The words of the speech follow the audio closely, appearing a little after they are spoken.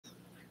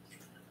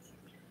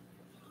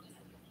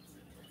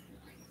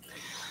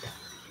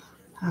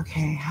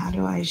Okay, how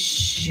do I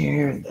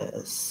share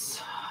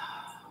this?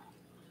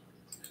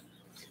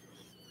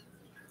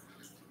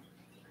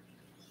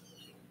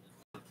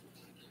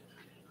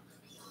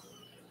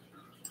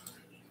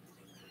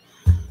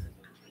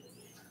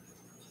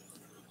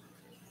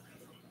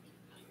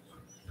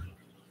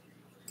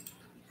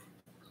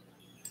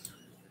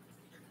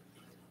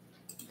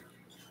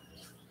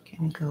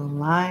 Can go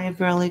live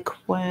really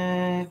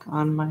quick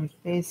on my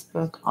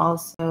Facebook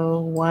also.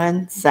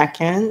 1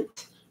 second.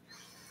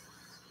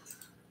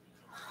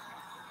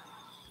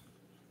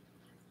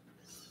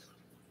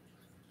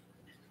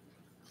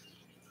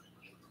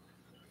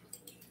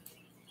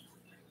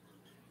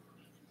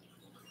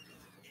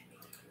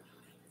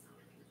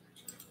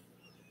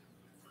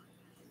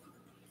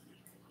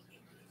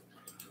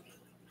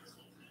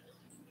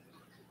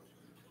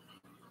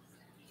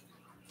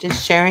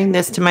 Just sharing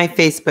this to my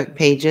Facebook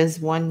pages.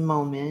 One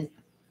moment.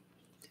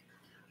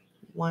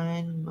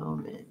 One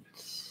moment.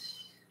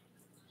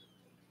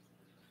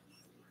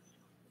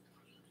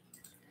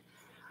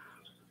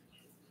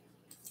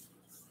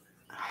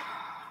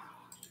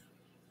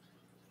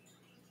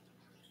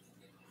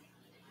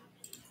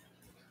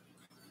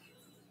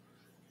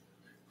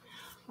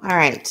 All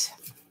right.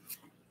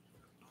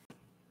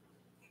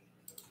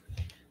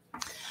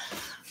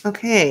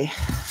 Okay.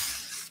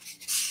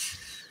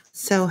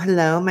 So,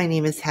 hello, my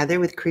name is Heather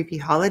with Creepy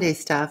Holiday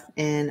Stuff,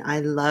 and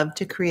I love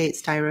to create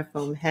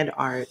styrofoam head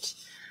art.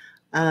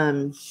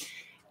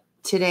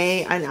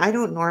 Today, I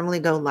don't normally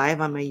go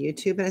live on my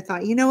YouTube, but I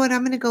thought, you know what,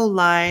 I'm going to go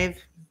live.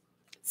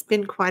 It's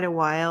been quite a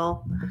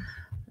while.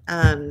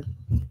 And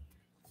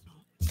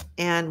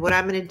what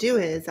I'm going to do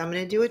is I'm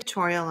going to do a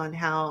tutorial on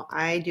how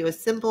I do a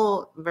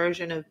simple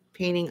version of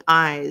painting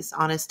eyes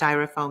on a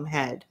styrofoam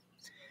head.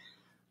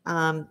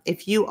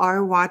 If you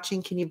are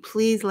watching, can you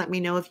please let me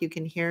know if you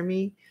can hear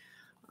me?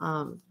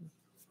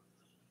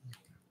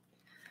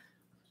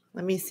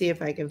 Let me see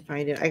if I can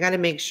find it. I got to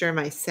make sure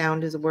my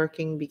sound is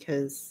working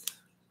because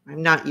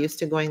I'm not used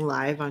to going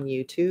live on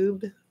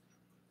YouTube.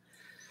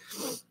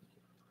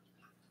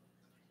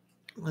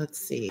 Let's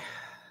see.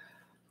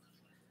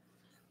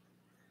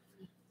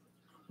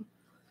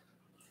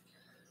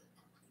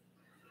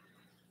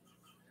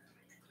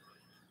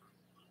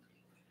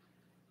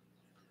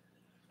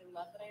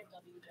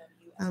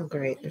 Oh,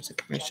 great. There's a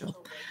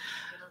commercial.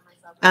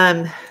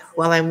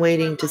 While I'm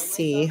waiting to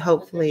see,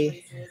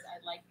 hopefully.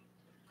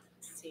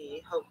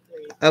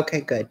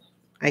 Okay, good.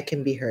 I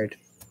can be heard.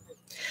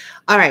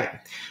 All right.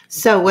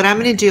 So what I'm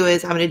going to do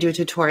is I'm going to do a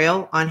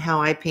tutorial on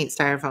how I paint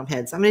styrofoam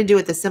heads. I'm going to do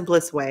it the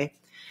simplest way.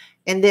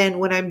 And then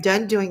when I'm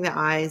done doing the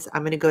eyes,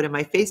 I'm going to go to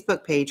my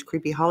Facebook page,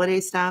 Creepy Holiday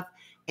Stuff,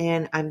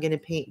 and I'm going to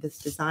paint this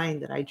design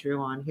that I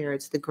drew on here.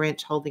 It's the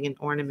Grinch holding an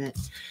ornament.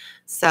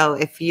 So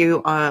if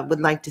you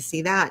would like to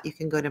see that, you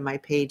can go to my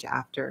page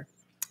after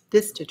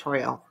this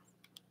tutorial.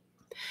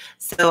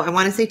 So I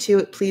want to say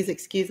too, please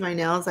excuse my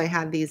nails. I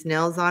had these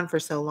nails on for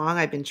so long.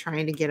 I've been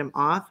trying to get them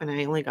off, and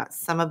I only got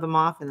some of them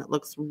off, and it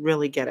looks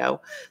really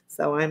ghetto.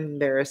 So I'm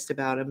embarrassed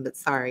about them, but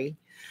sorry.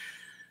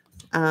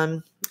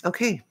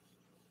 Okay.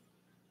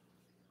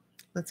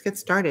 Let's get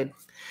started.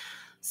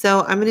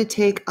 So I'm going to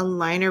take a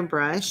liner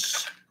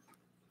brush,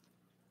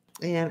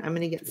 and I'm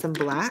going to get some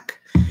black.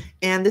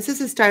 And this is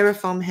a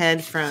styrofoam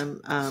head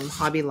from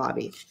Hobby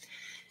Lobby.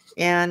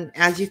 And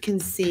as you can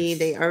see,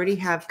 they already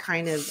have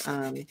kind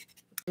of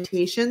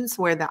indentations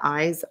where the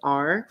eyes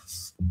are.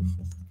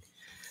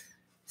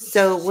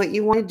 So what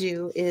you want to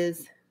do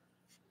is,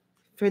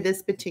 for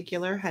this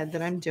particular head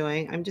that I'm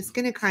doing, I'm just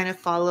going to kind of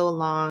follow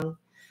along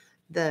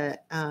the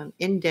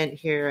indent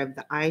here of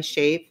the eye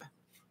shape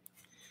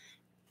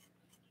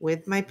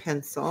with my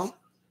pencil.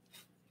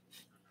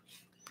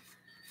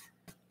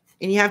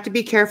 And you have to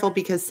be careful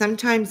because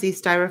sometimes these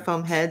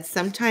styrofoam heads,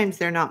 sometimes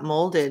they're not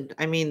molded.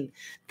 I mean,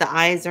 the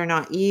eyes are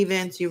not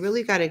even. So you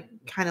really got to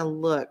kind of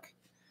look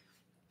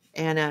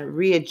and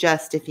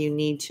readjust if you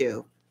need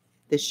to,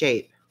 the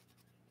shape.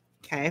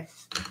 Okay.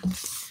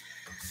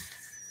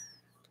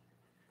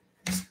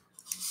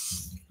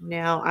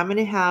 Now I'm going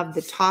to have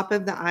the top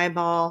of the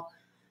eyeball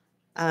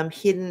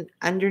hidden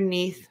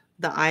underneath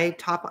the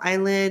top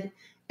eyelid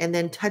and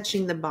then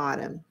touching the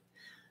bottom.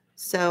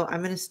 So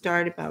I'm going to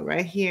start about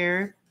right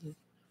here.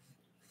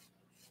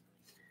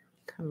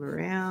 Come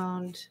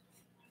around.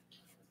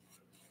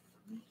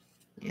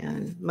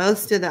 And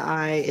most of the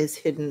eye is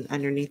hidden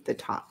underneath the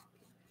top.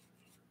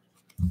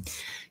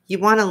 You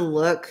want to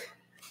look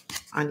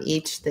on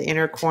the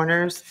inner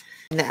corners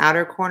and the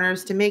outer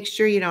corners to make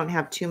sure you don't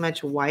have too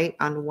much white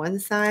on one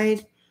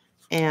side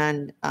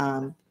and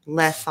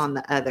less on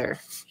the other.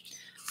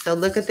 So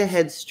look at the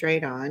head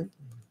straight on.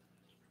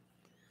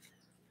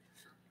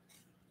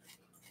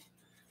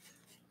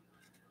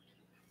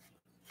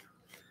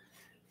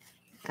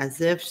 As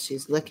if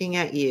she's looking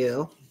at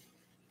you.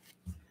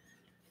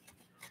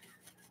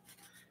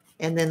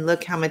 And then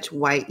look how much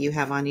white you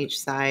have on each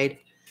side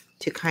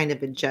to kind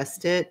of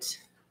adjust it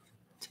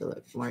to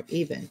look more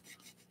even.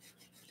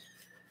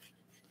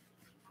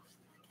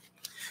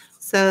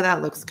 So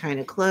that looks kind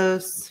of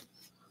close.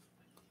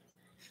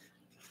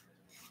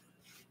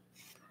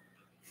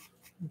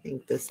 I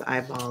think this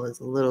eyeball is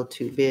a little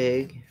too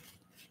big.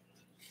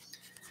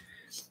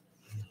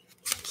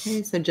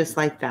 Okay, so just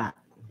like that.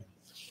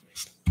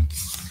 I'm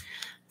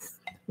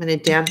going to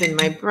dampen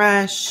my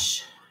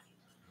brush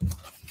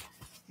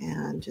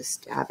and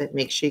just dab it.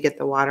 Make sure you get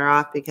the water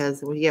off,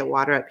 because when you get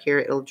water up here,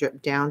 it'll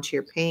drip down to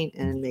your paint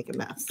and make a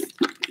mess.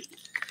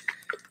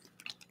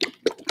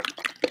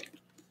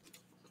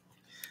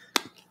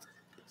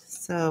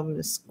 So I'm going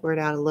to squirt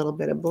out a little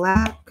bit of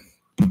black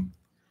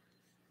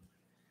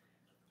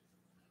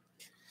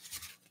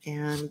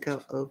and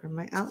go over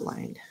my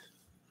outline.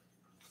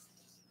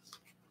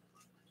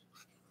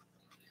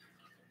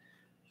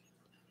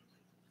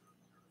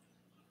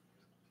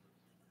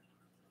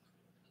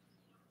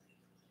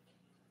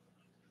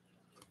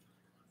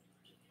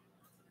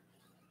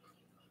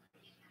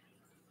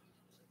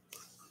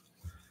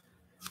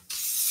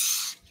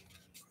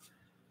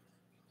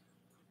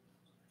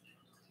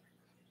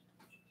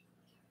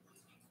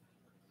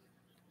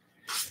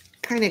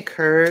 Kind of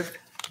curve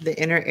the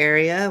inner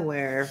area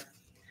where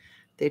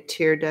the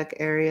tear duct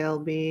area will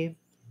be.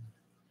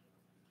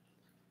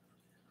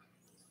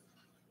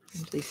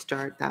 Simply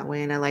start that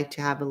way, and I like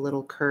to have a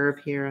little curve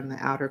here on the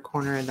outer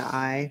corner of the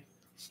eye.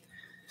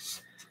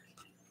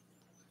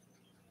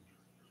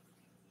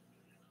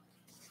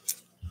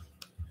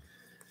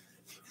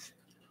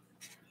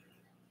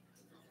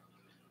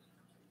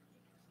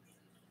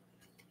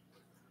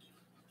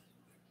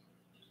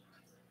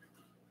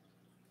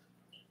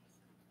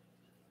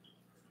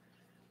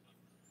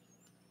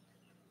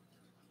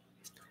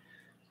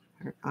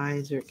 Her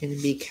eyes are going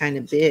to be kind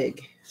of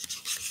big.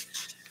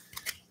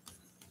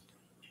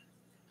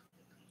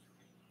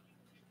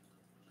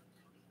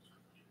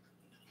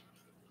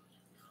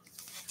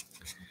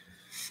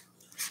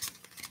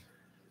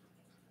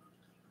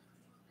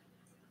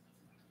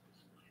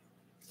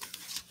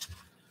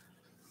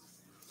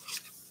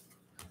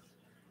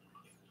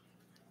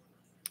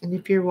 And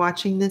if you're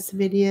watching this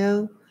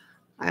video,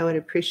 I would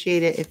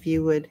appreciate it if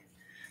you would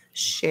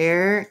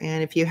share.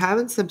 And if you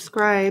haven't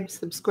subscribed,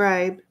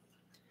 subscribe.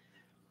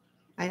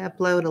 I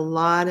upload a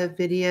lot of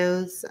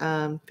videos,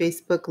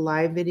 Facebook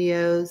Live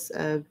videos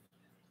of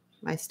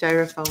my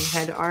styrofoam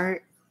head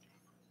art.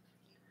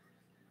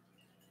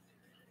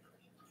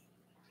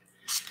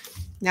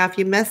 Now, if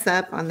you mess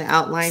up on the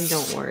outline,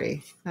 don't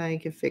worry. I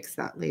can fix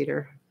that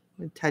later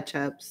with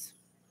touch-ups.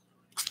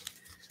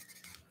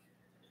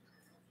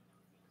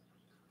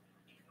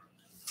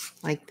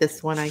 Like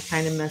this one, I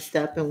kind of messed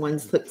up and one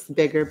looks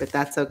bigger, but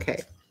that's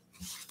okay.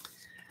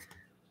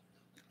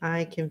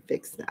 I can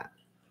fix that.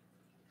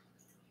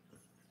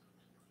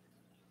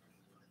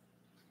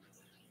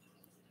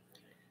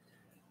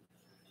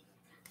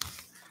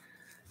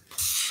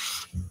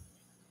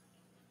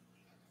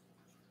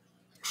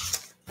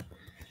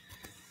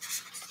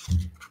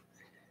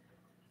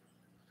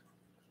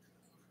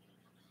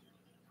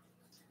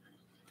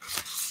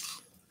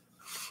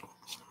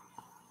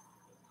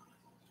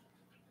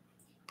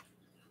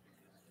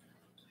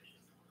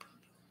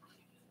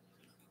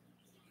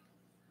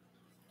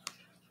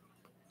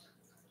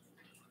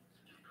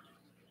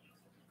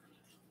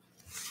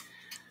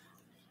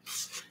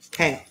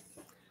 Okay,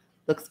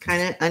 looks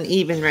kind of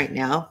uneven right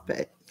now,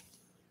 but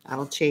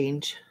that'll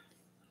change.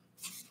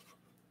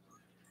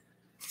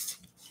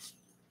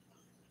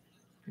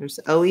 There's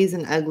always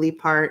an ugly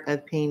part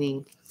of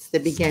painting. It's the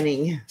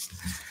beginning.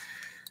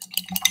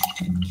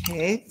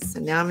 Okay,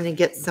 so now I'm going to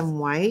get some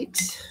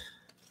white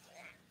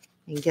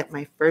and get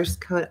my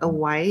first coat of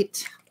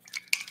white,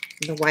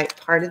 the white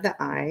part of the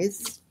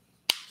eyes.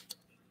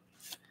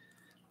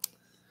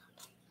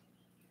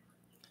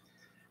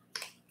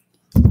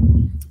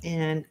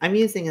 And I'm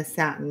using a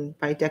satin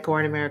by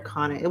Decor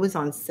Americana. It was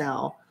on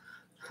sale,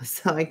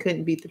 so I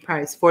couldn't beat the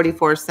price.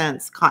 44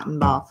 cents, cotton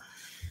ball.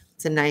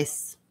 It's a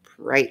nice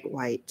bright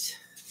white.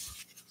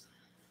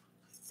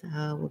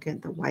 So we'll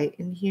get the white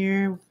in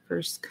here,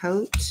 first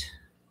coat.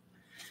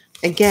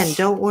 Again,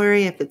 don't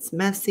worry if it's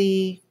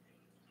messy.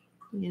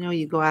 You know,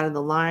 you go out of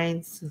the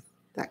lines.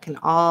 That can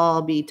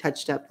all be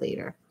touched up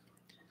later.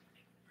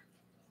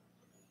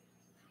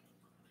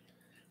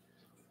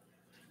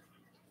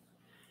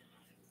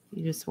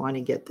 You just want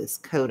to get this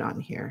coat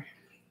on here.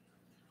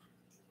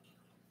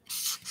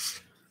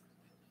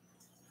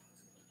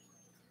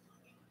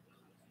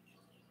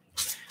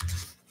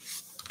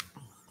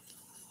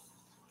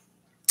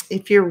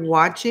 If you're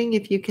watching,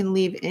 if you can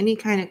leave any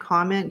kind of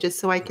comment, just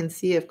so I can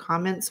see if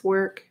comments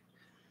work.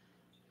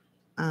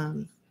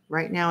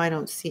 Right now, I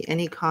don't see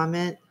any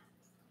comment.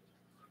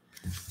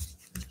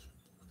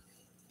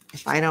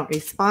 If I don't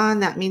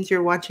respond, that means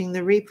you're watching the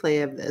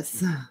replay of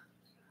this.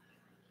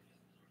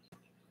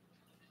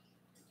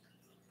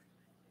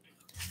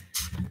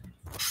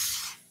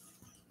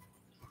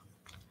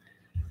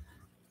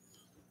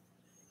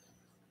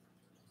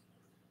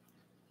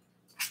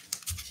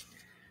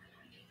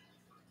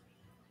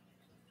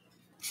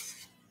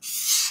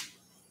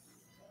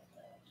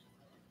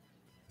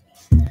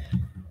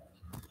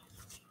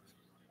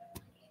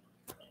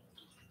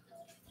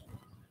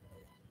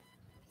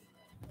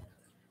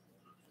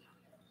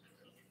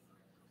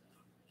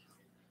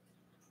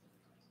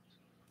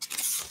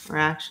 Or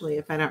actually,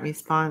 if I don't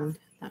respond,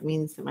 that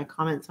means that my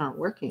comments aren't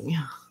working.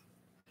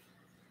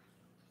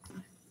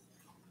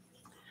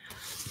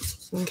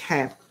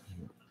 Okay.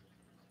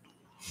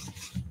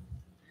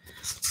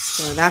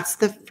 So that's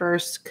the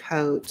first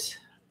coat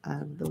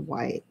of the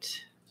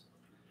white.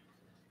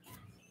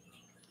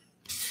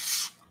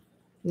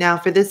 Now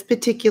for this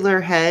particular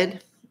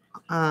head,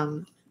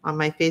 on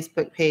my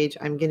Facebook page,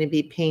 I'm going to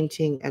be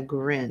painting a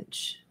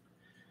Grinch.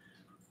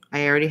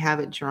 I already have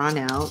it drawn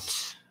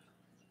out,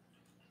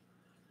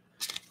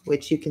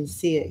 which you can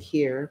see it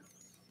here.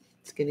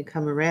 It's going to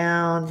come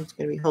around. It's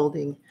going to be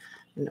holding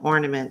an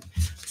ornament.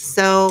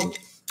 So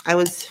I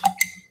was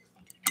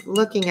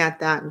looking at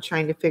that and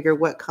trying to figure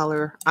what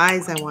color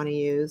eyes I want to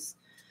use.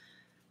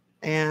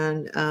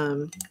 And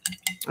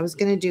I was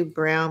going to do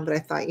brown, but I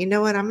thought, you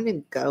know what? I'm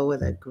going to go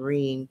with a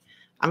green.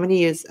 I'm going to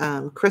use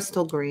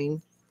crystal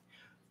green.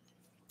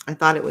 I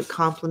thought it would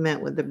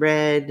complement with the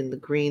red and the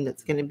green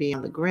that's going to be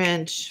on the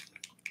Grinch.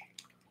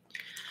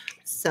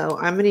 So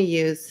I'm going to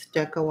use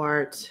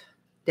DecoArt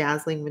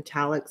Dazzling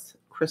Metallics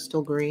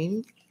Crystal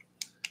Green.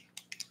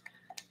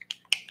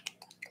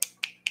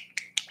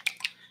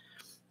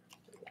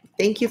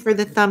 Thank you for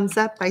the thumbs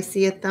up. I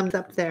see a thumbs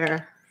up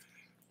there.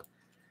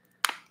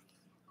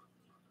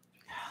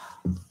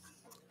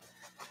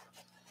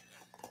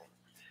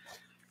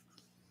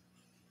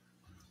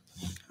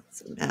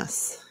 It's a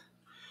mess.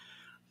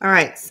 All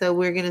right, so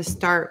we're going to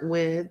start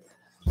with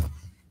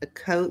a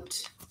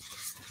coat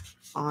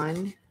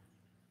on,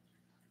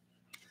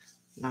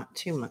 not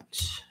too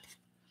much.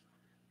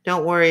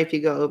 Don't worry if you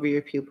go over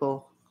your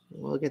pupil.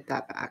 We'll get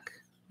that back.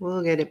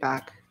 We'll get it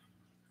back.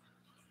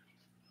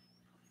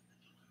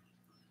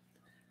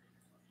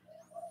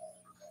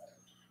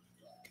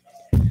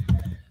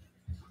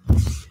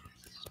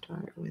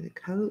 Start with a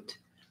coat.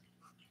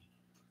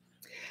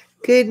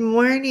 Good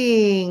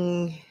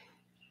morning.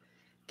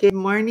 Good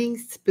morning,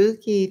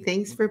 Spooky.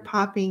 Thanks for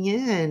popping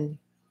in.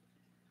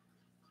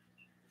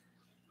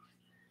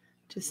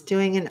 Just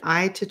doing an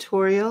eye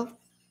tutorial.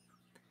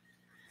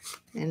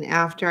 And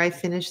after I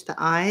finish the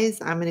eyes,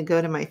 I'm going to go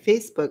to my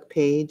Facebook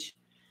page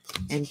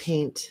and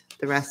paint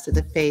the rest of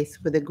the face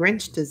with a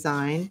Grinch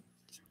design.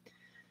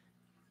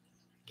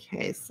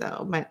 Okay,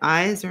 so my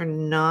eyes are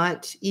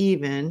not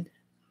even.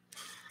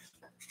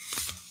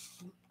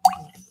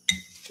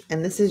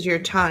 And this is your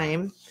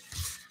time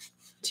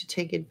to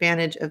take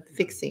advantage of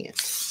fixing it.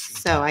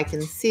 So I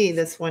can see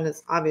this one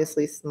is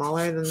obviously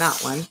smaller than that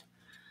one.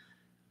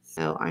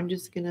 So I'm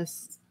just going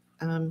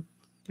to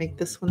make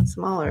this one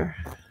smaller.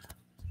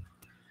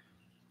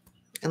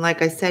 And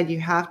like I said, you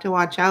have to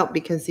watch out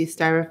because these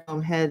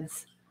styrofoam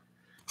heads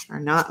are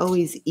not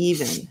always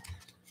even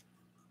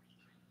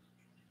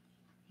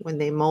when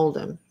they mold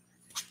them.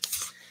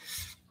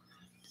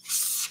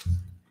 So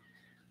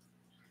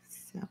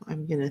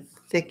I'm going to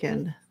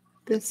thicken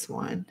this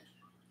one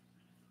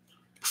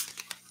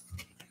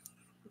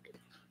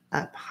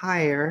up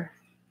higher.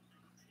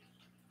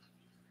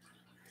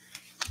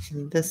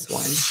 And this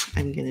one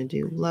I'm going to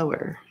do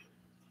lower.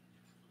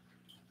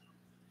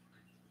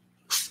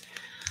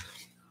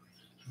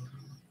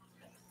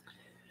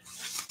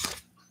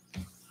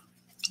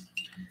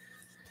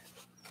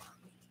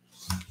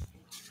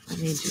 Let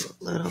me do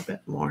a little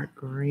bit more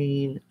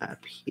green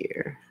up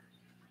here.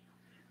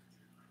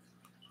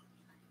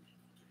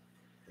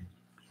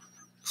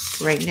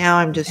 Right now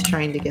I'm just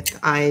trying to get the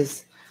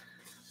eyes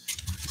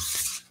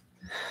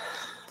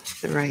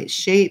the right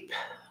shape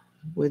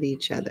with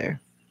each other.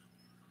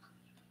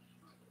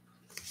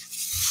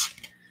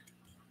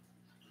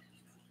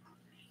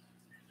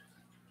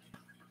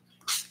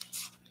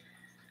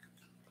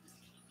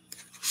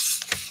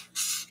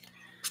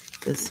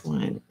 This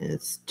one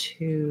is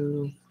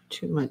too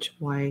much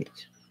white.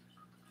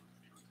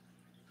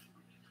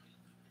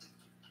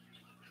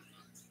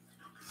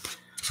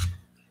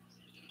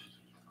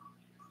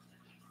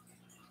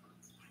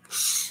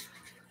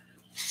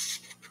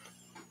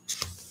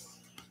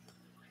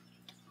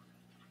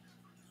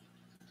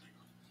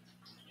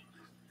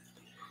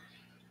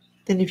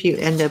 Then if you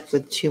end up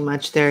with too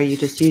much there, you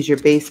just use your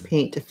base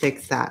paint to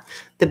fix that.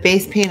 The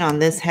base paint on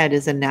this head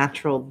is a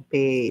natural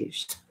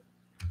beige.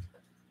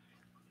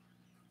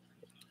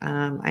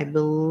 I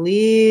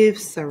believe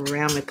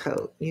ceramic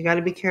coat. You got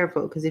to be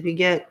careful because if you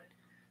get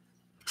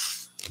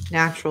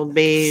natural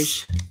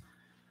beige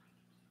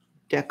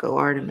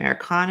DecoArt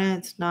Americana,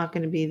 it's not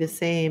going to be the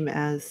same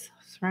as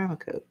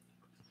ceramic coat.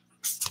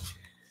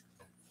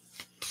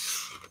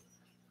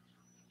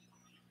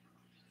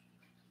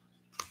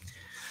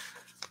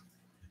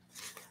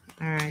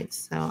 All right,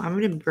 so I'm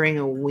going to bring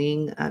a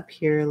wing up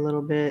here a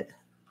little bit.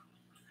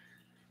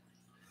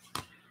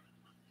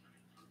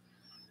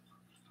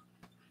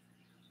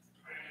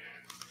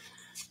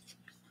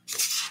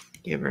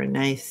 Give her a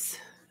nice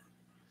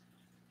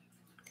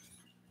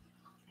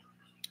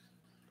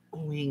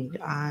winged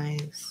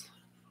eyes.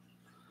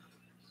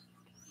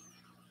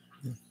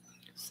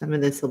 Some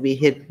of this will be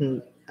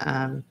hidden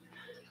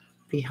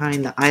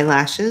behind the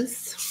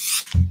eyelashes.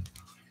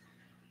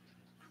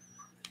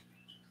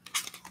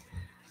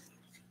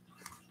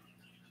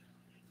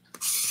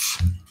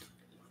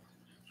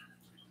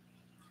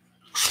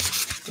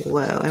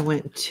 Whoa, I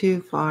went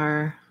too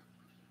far.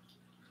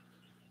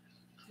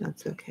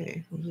 That's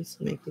okay. We'll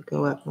just make it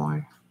go up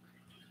more.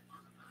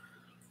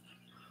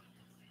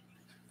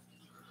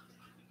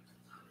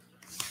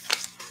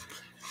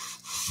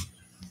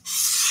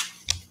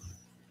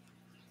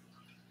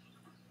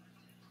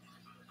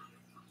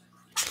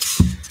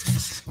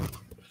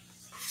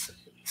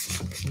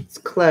 It's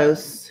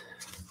close.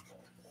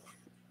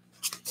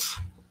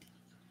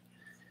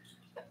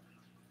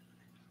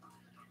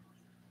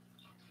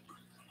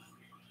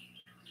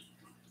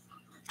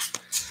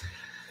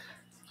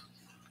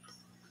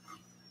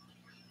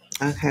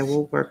 Okay,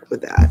 we'll work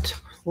with that.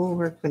 We'll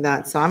work with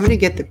that. So I'm going to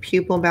get the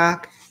pupil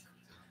back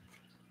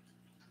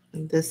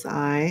in this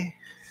eye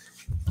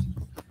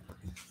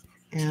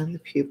and the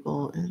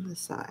pupil in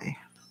this eye.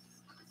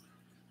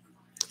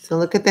 So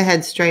look at the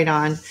head straight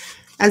on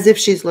as if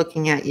she's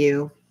looking at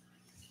you.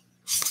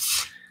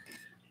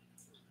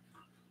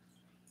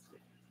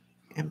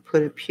 And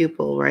put a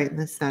pupil right in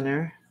the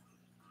center.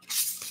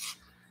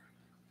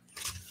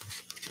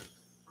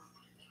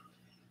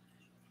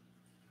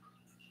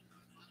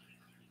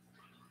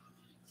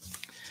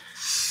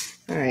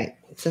 All right,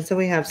 so that's what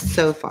we have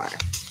so far.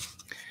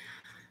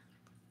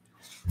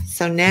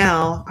 So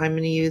now I'm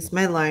going to use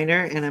my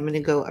liner and I'm going to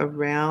go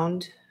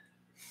around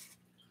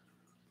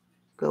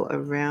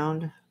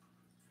the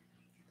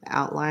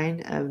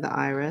outline of the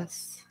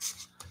iris.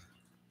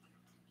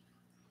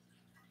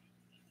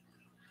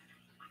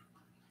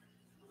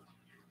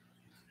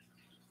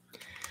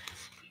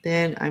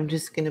 Then I'm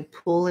just going to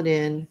pull it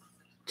in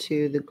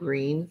to the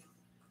green.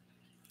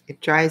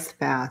 It dries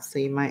fast, so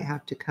you might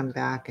have to come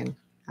back and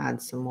add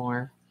some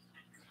more.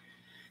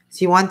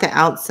 So you want the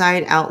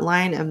outside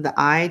outline of the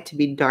eye to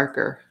be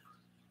darker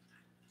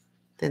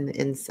than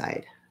the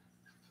inside.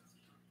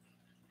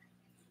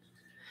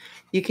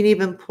 You can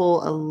even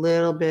pull a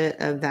little bit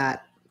of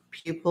that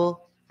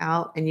pupil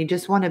out, and you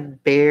just want to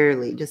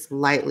barely, just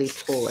lightly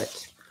pull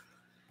it.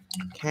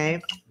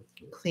 Okay,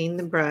 clean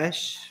the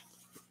brush,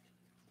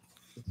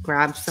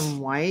 grab some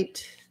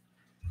white,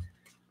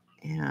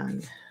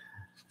 and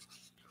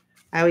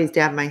I always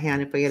dab my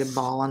hand if I get a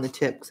ball on the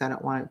tip because I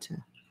don't want it to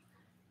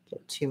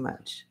get too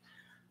much.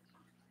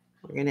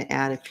 We're going to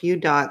add a few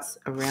dots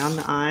around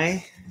the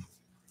eye,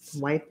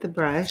 wipe the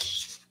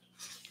brush,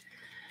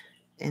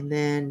 and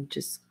then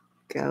just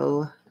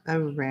go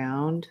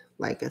around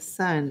like a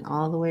sun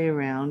all the way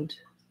around.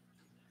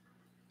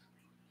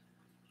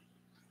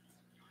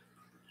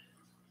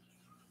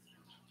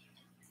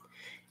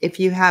 If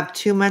you have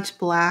too much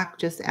black,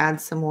 just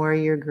add some more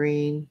of your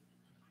green.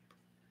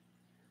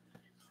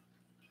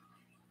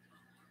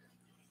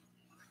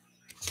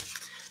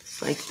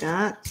 Like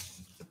that.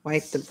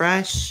 Wipe the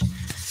brush.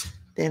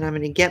 Then I'm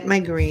going to get my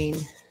green,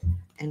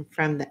 and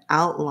from the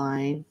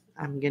outline,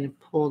 I'm going to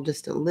pull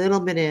just a little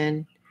bit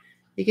in.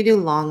 You can do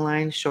long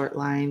lines, short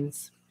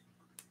lines,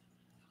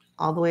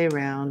 all the way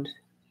around.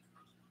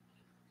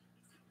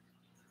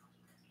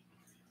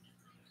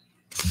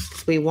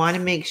 We want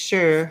to make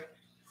sure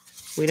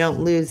we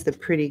don't lose the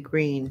pretty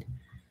green.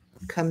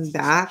 Come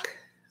back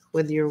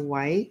with your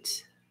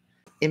white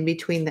in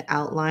between the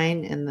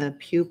outline and the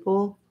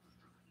pupil.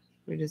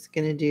 We're just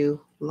going to do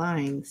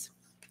lines.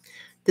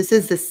 This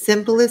is the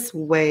simplest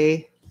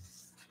way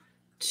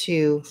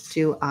to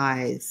do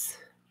eyes.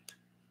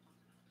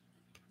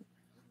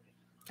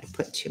 I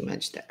put too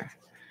much there.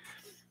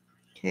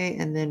 Okay,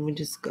 and then we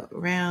just go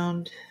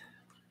around.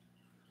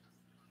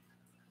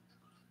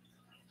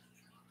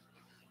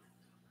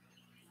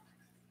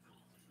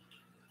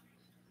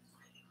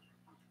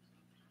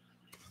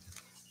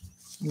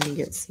 Let me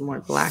get some more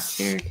black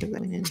here because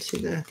I'm into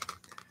the...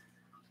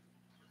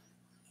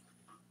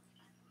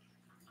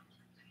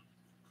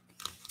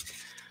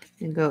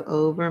 And go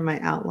over my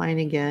outline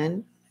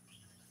again.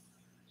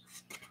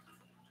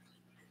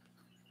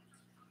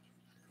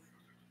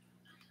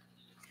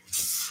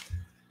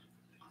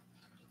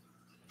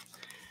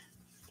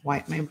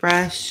 Wipe my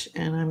brush,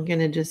 and I'm going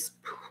to just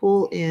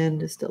pull in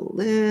just a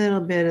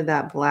little bit of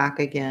that black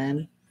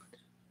again.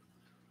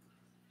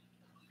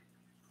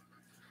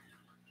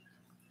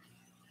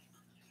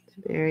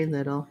 Very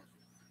little.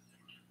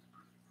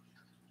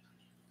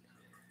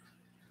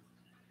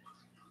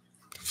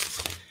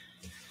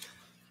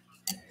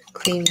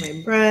 Clean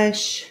my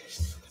brush.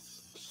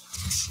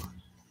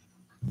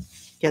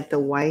 Get the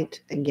white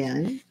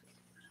again.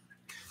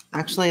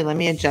 Actually, let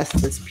me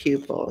adjust this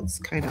pupil. It's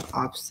kind of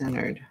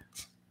off-centered.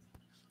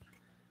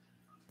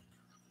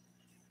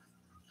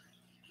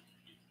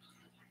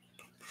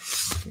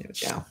 There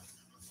we go.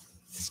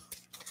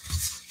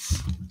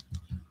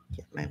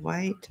 Get my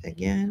white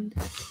again.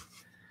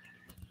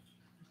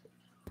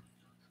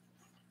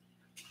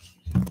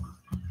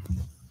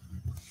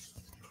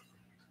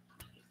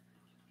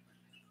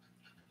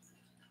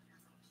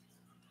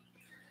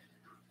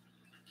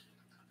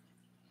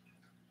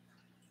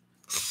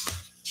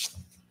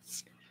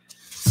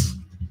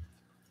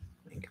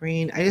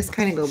 Green. I just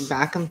kind of go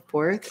back and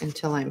forth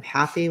until I'm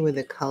happy with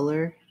the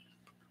color.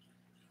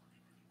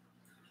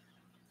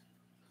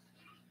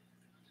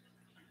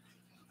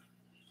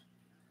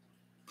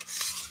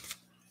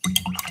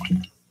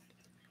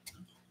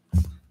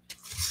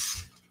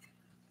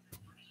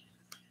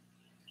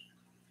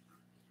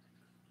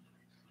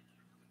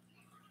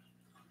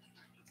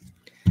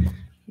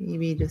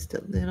 Maybe just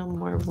a little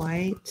more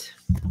white.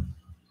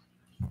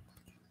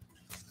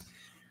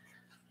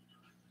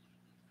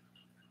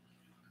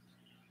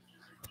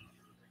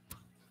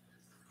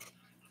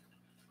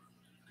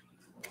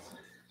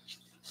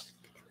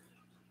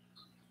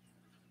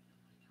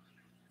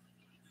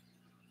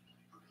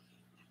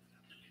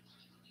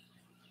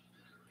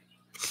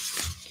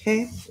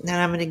 Okay,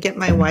 then I'm going to get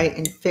my white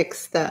and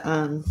fix the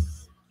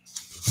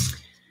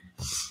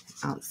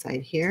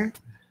outside here.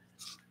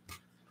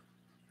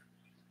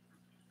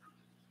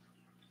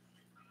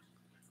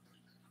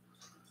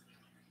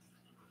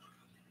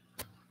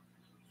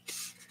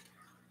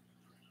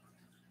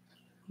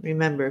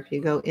 Remember, if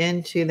you go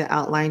into the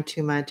outline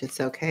too much,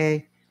 it's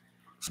okay.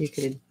 You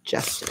could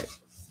adjust it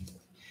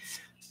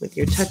with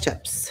your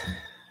touch-ups.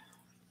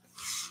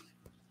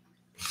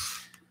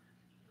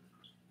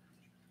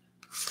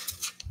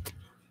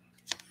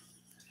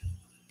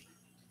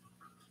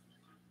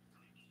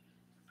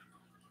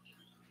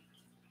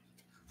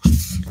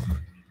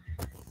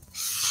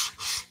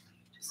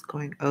 Just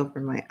going over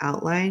my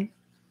outline.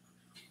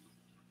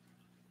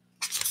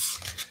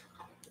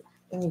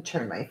 Let me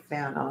turn my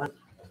fan on.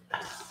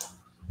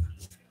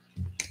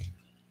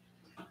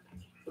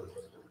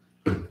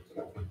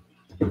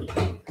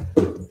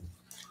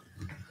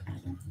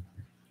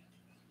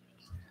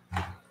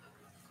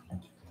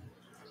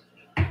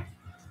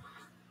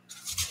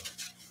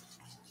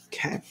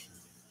 Okay.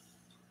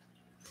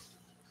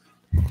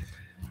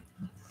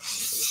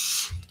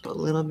 A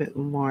little bit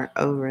more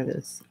over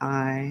this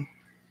eye.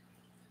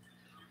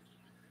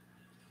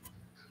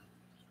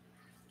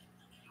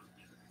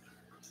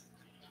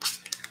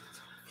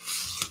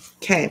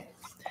 Okay.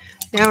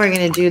 Now we're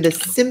going to do the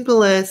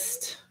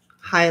simplest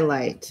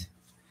highlight.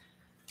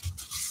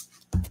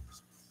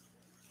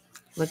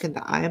 Look at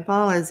the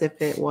eyeball as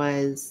if it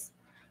was,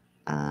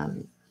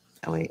 oh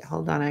wait,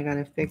 hold on. I got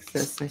to fix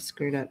this. I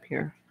screwed up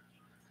here.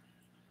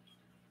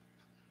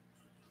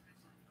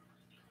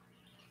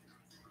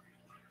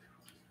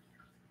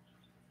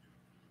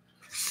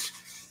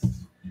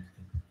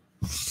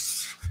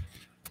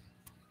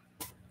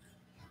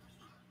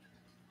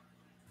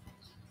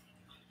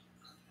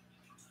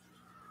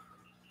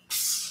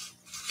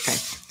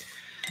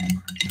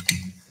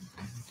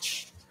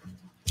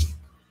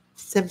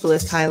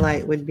 Simplest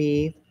highlight would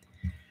be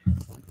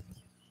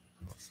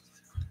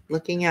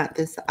looking at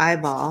this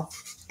eyeball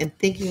and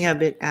thinking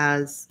of it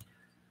as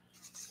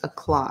a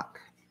clock.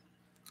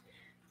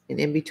 And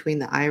in between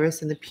the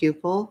iris and the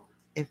pupil,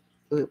 if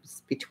it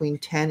was between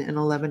 10 and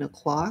 11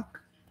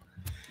 o'clock,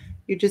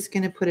 you're just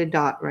going to put a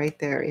dot right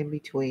there in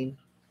between.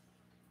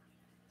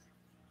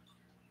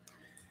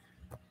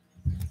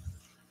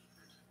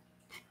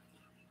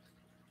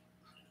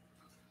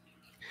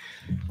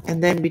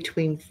 And then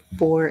between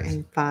 4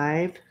 and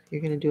 5,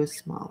 you're going to do a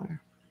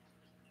smaller.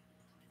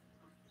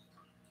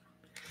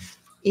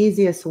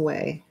 Easiest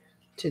way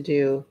to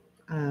do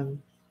a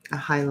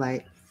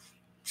highlight.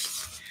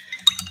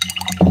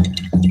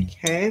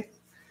 Okay.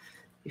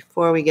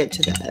 Before we get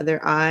to the other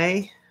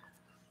eye,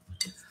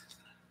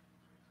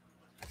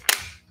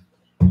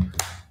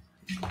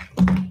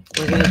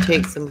 we're going to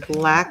take some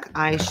black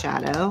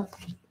eyeshadow.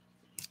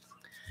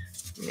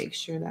 Make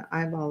sure that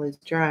eyeball is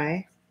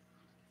dry.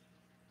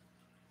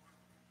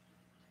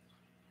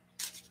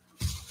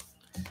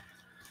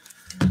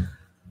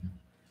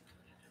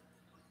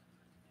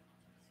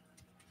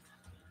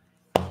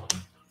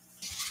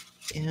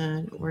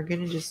 And we're going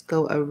to just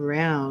go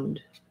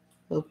around.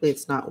 Hopefully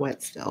it's not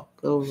wet still.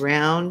 Go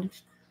around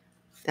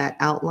that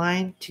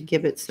outline to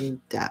give it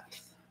some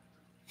depth.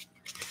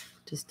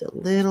 Just a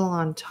little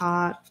on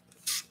top.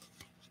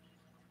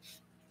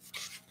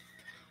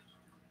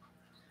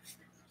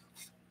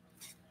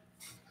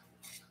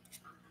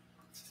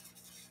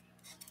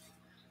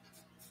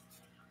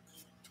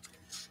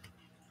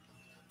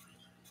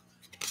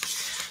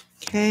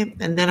 Okay,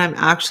 and then I'm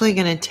actually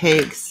going to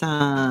take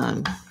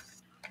some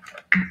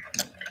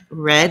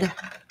red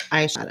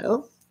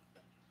eyeshadow.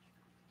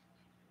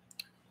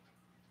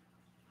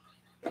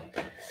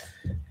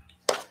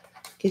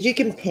 Because you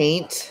can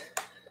paint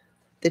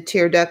the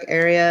tear duct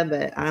area,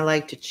 but I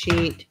like to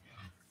cheat.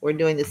 We're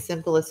doing the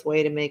simplest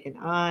way to make an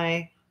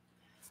eye.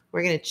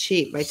 We're going to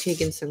cheat by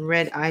taking some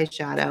red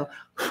eyeshadow.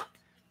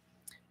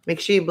 Make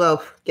sure you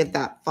blow, get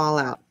that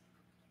fallout.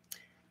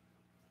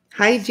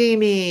 Hi,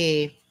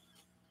 Jamie.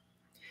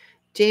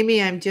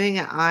 Jamie, I'm doing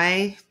an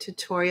eye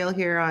tutorial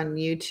here on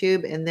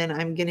YouTube, and then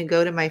I'm going to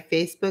go to my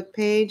Facebook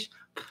page,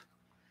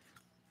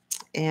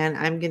 and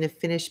I'm going to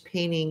finish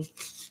painting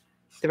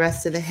the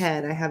rest of the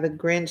head. I have a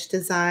Grinch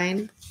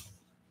design,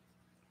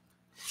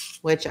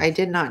 which I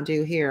did not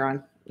do here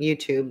on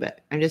YouTube, but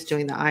I'm just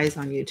doing the eyes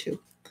on YouTube.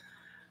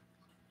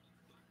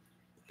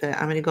 But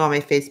I'm going to go on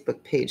my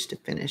Facebook page to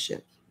finish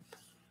it.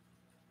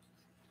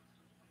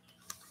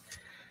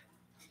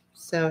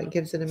 So it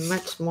gives it a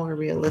much more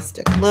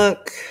realistic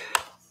look.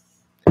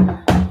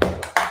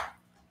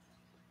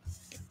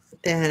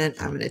 Then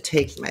I'm going to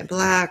take my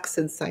black,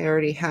 since I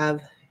already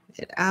have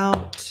it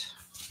out.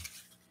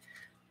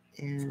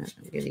 And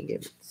I'm going to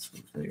give it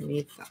some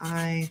underneath the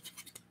eye.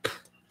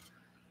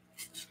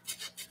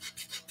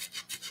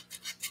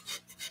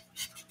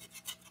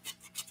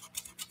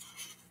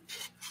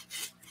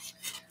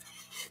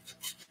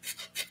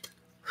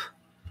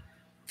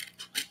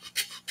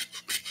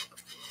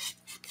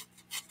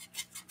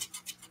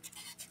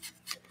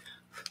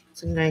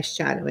 Some nice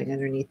shadowing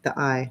underneath the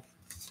eye.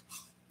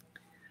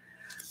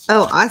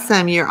 Oh,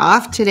 awesome. You're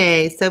off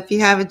today. So if you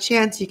have a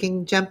chance, you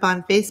can jump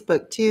on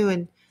Facebook too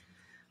and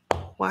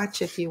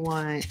watch if you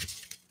want.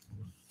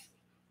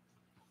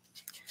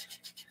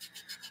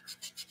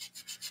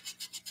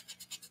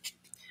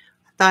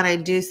 Thought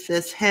I'd do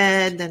this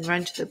head, then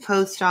run to the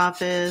post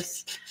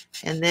office,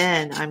 and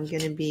then I'm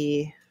going to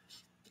be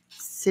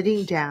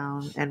sitting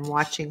down and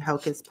watching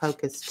Hocus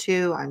Pocus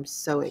 2. I'm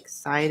so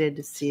excited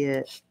to see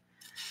it.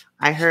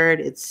 I heard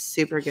it's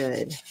super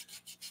good.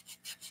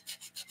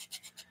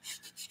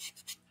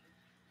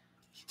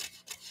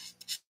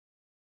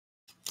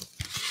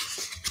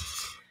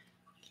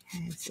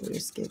 Okay, so we're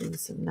just giving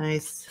some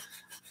nice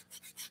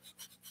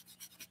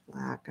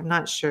black. I'm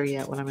not sure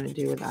yet what I'm going to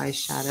do with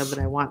eyeshadow, but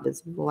I want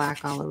this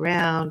black all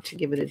around to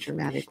give it a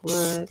dramatic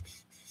look.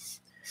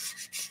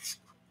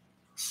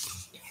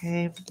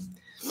 Okay,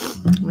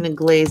 I'm going to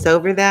glaze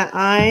over that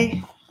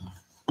eye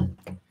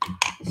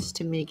just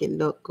to make it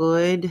look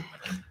good.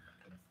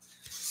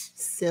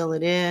 Seal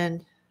it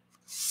in.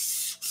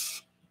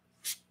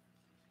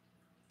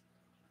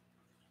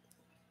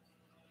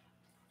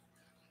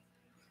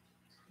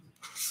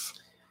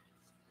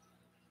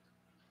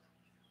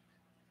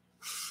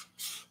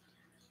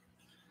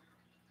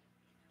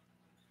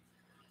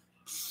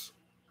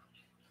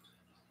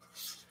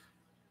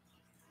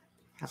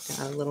 Have to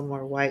add a little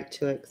more white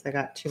to it because I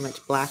got too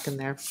much black in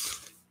there.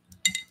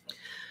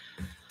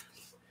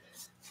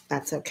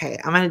 That's okay.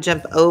 I'm going to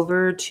jump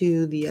over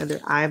to the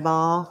other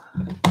eyeball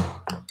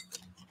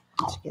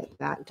to get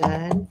that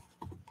done.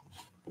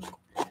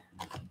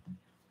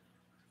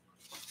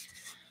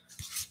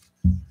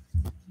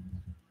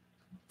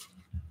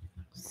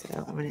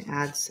 So I'm going to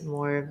add some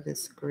more of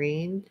this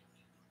green.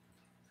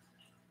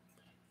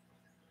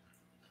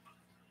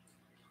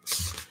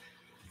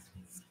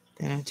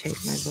 Then I take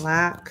my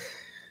black,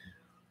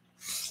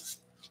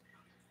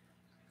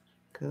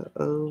 go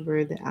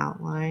over the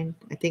outline.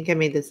 I think I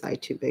made this eye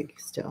too big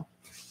still.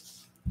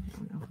 I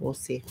don't know. We'll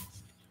see.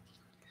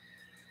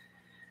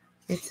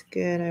 It's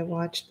good. I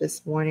watched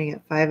this morning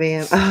at 5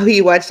 a.m. Oh,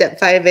 you watched at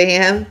 5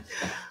 a.m.?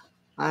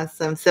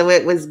 Awesome. So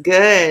it was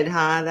good,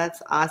 huh? That's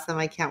awesome.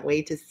 I can't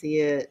wait to see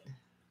it.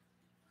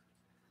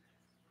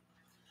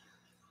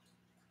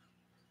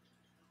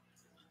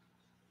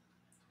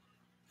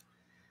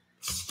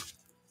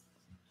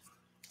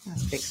 I'll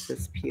fix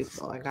this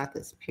pupil. I got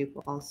this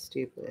pupil all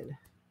stupid.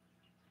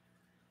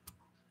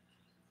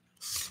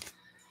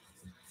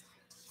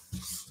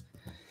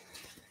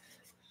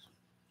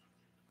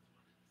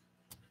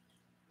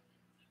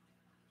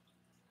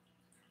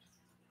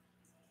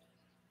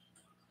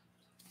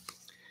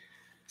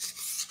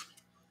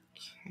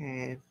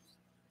 Okay.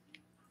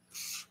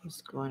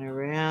 Just going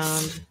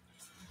around.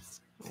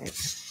 I'm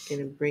going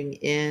to bring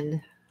in,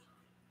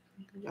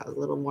 got a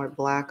little more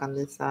black on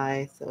this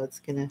eye, so it's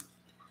going to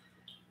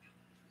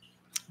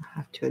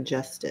have to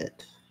adjust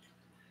it.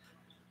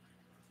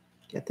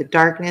 Get the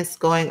darkness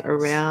going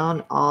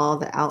around all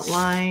the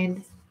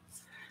outline.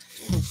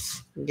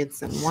 Get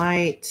some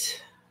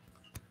white.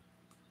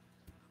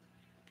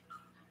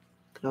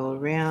 Go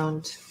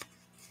around.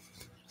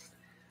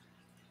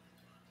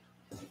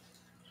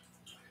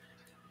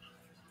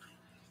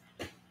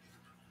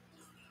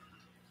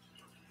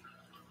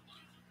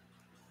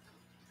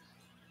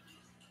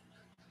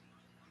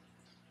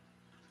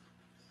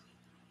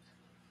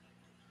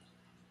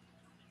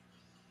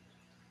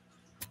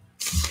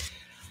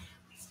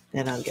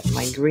 Then I'll get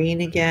my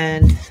green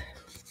again.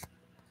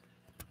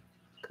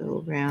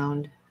 Go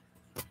around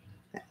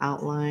the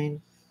outline.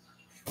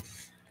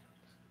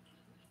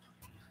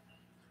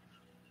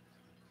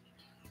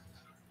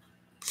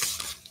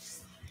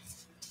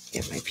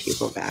 Get my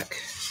pupil back.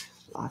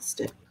 Lost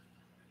it.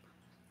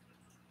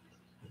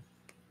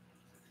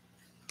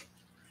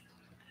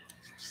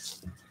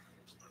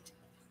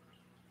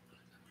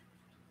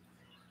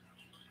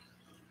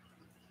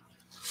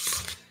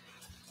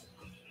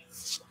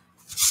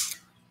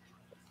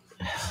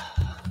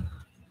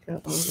 Go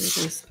over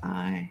this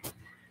eye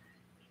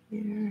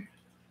here.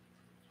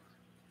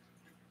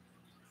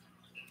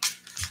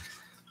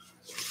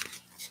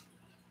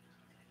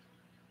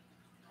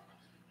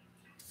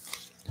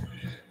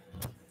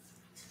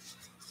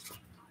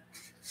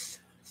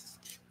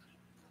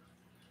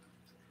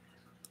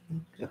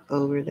 Go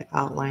over the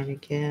outline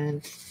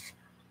again.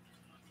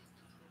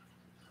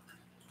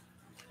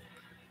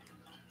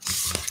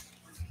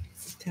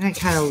 Then I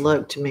kind of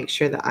look to make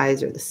sure the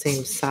eyes are the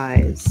same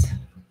size.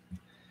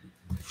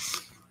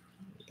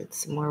 Get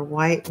some more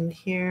white in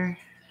here.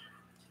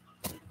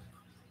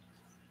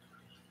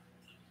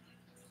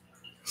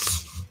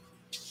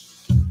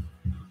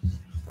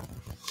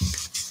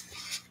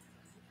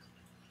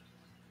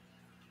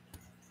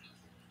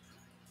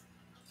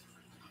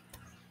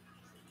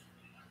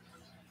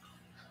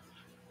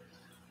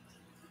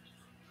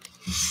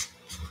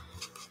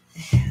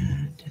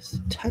 And just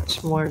a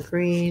touch more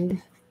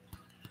green.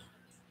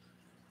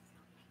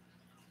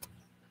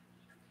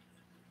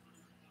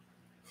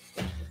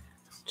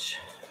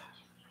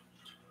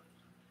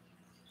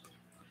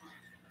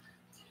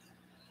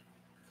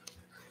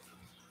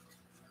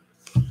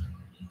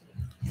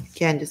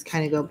 Again, just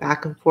kind of go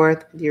back and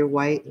forth with your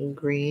white and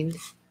green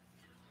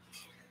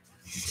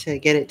to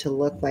get it to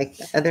look like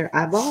the other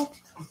eyeball.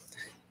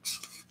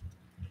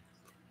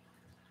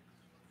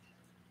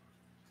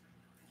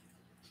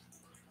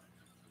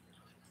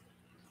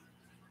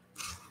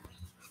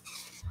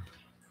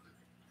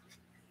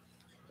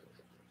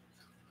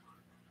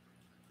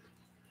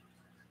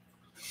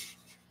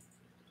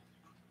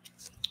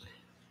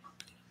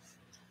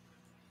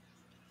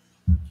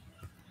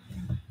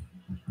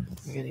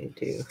 We're going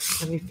to do,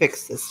 let me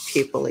fix this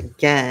pupil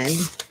again.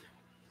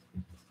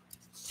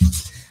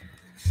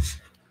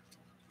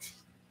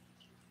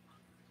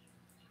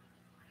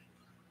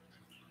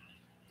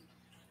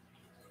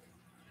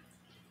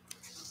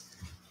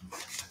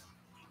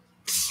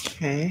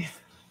 Okay.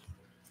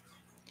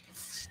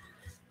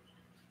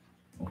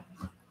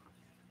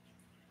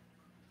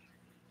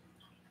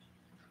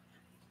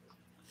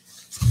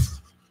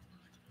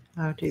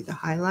 I'll do the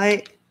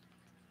highlight.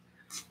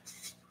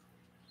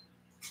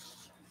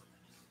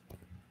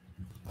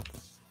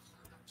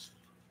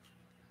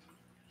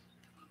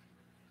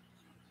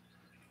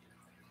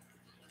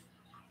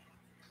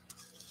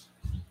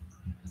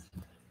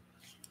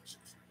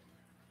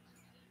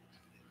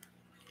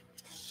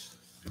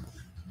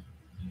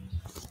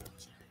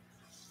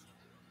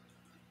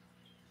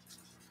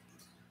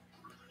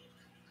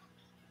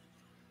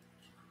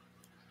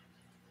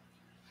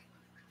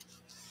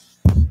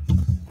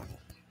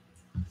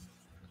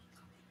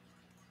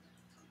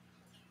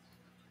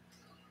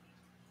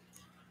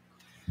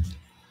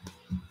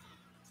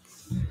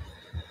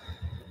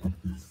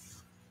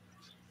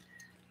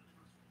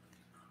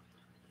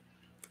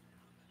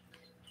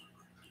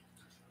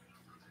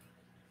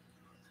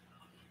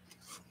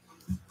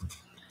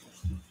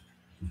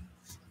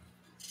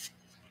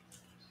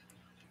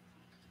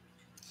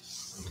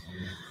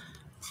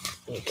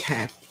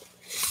 Okay.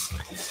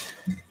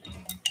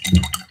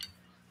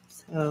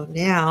 So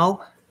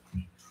now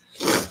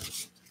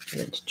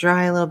let it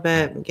dry a little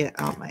bit and get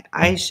out my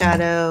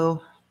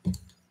eyeshadow.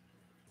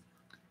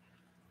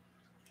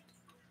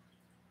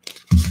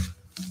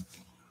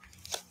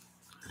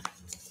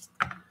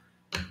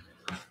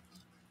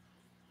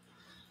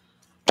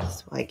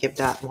 So I give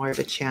that more of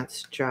a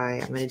chance to dry.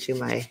 I'm going to do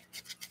my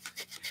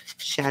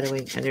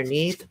shadowing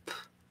underneath.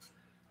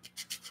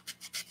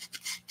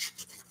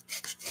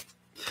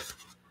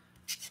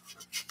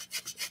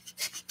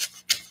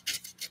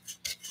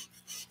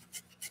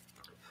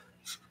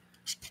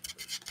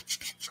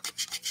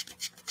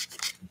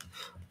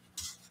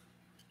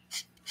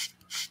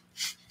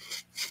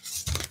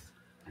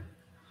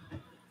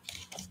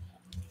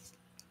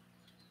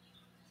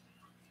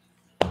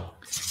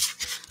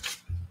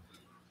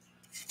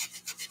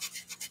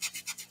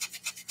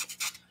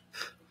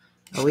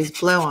 Always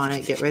blow on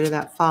it, get rid of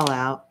that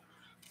fallout.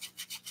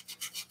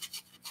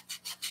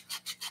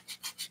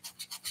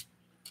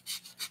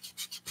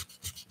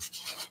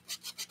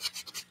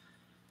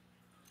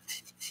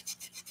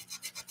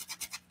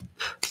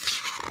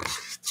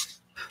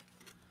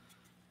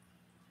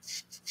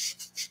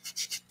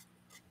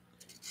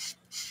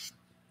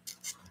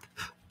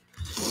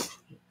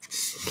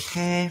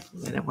 Okay,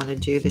 then I want to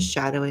do the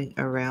shadowing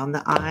around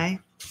the eye.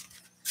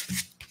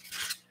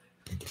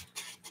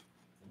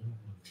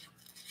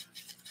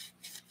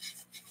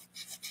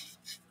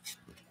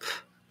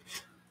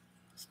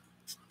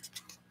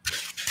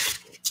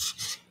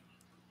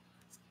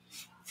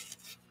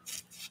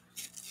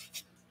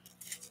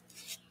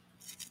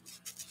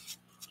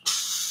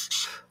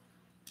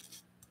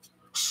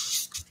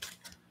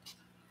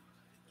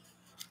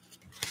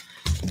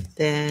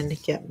 Then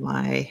get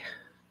my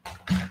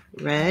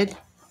red.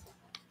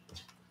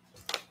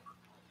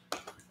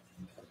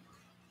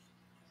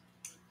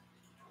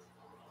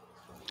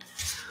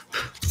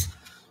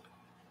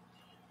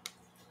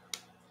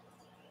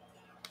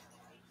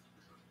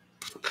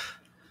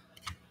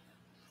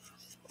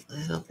 A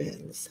little bit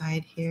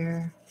inside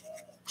here.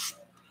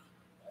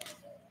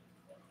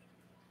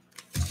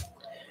 I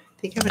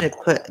think I'm going to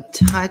put a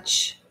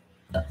touch,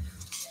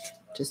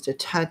 just a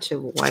touch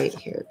of white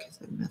here because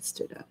I messed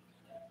it up.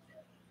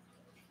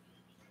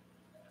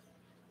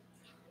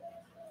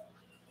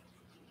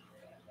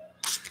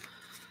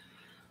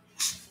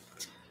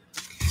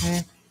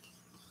 Okay.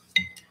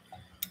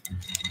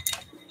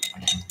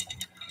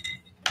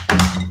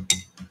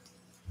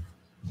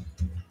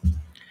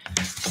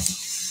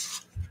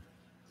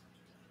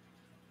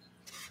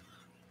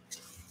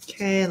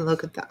 Okay, and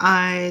look at the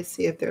eyes,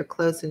 see if they're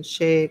close in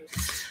shape.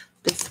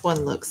 This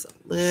one looks a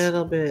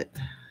little bit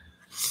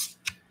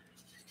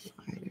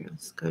wider.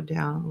 Let's go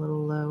down a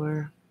little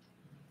lower.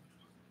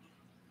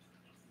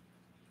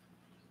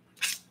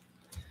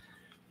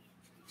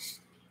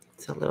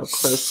 It's a little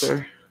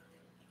closer.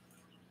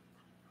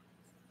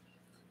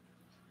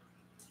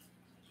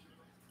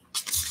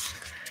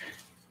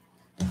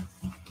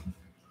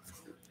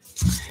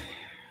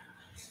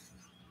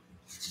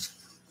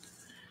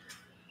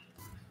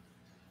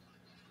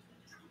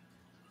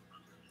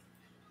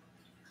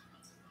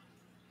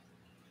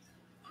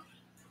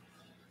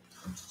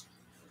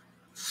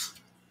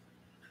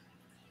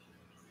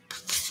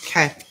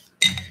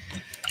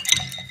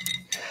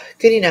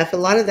 Good enough. A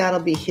lot of that'll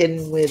be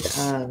hidden with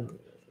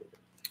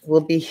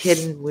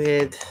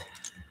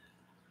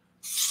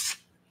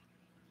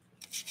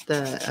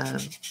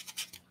the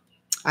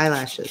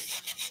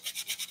eyelashes.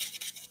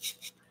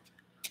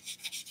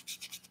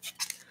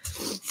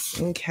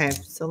 Okay,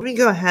 so let me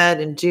go ahead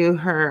and do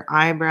her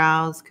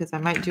eyebrows because I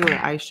might do her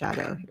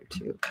eyeshadow here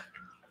too.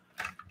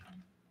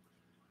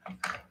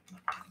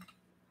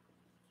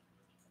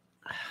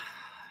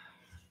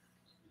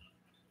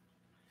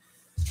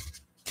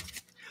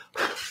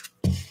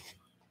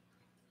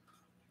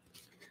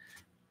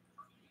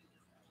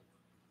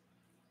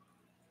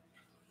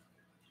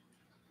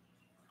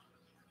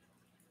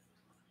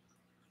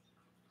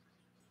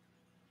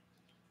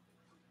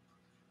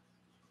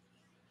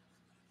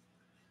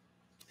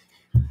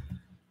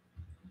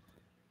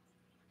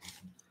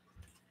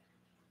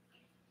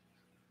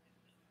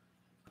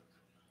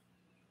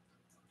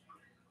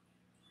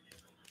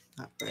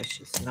 That brush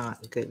is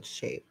not in good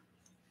shape.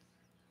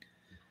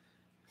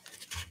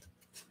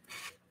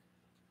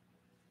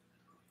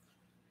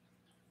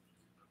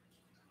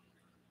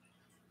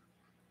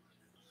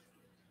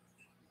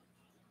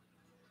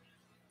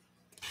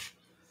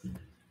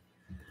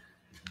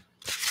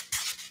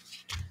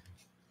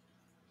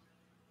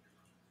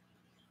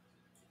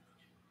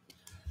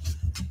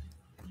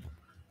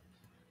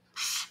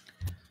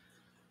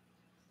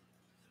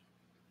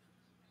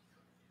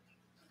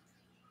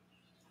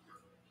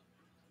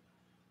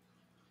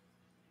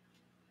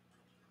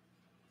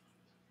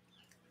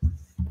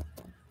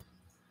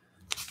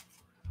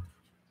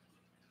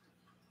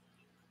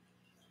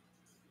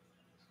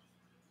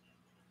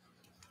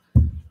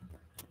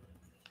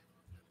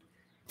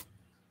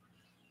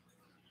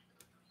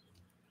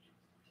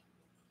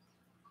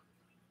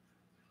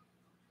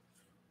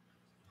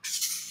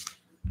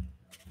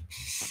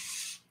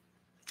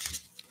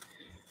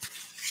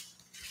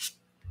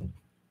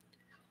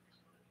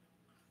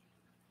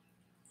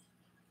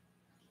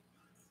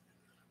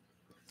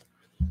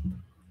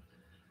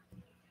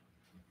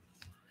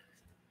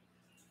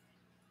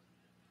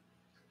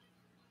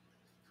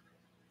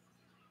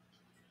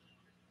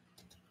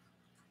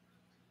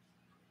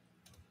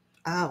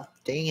 Oh,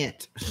 dang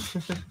it.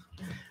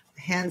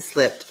 Hand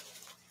slipped.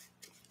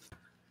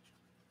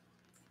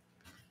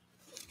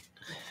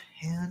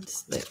 Hand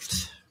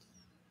slipped.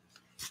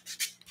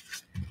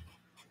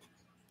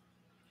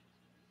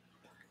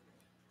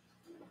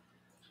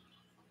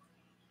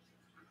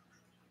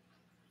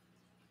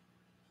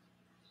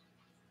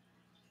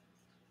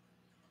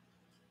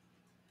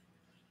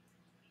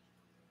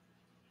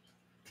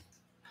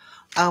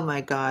 Oh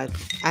my God.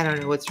 I don't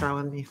know what's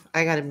wrong with me.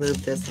 I got to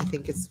move this. I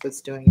think it's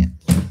what's doing it.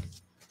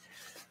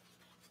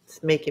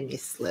 It's making me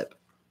slip.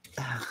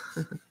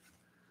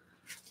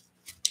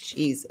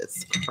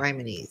 Jesus,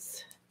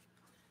 criminies.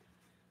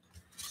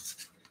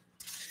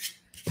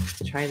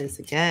 Try this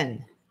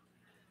again.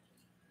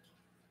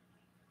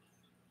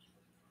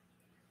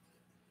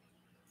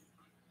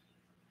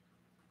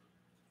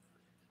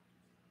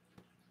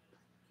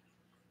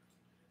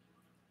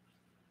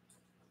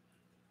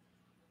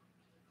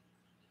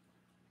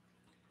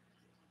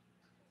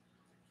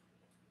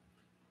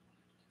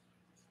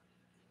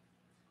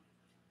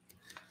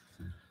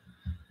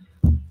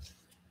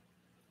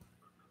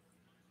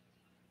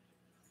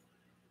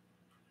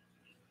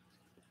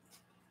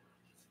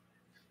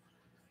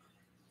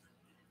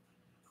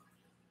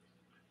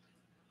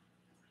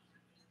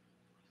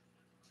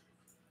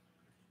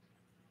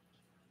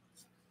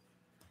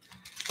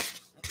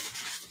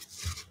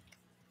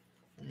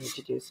 I need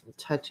to do some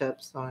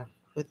touch-ups on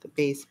with the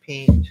base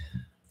paint.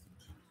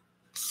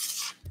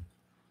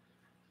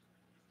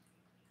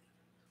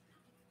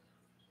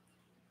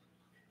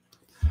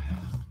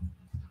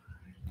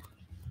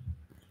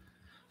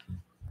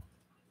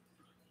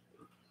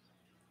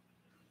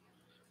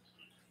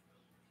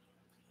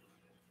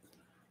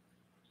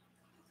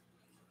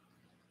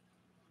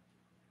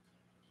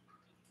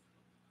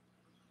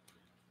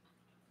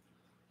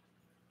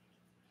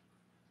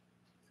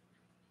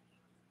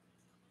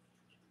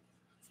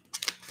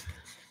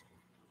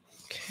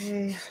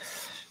 Okay.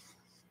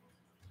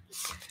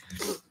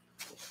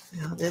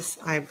 Now this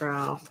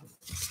eyebrow.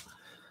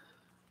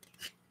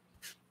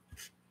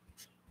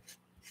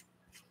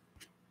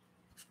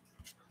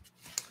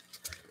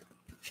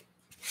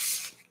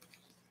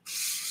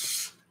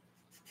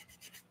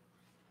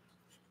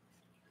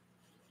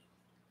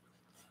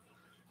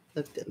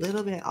 Looked a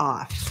little bit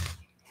off.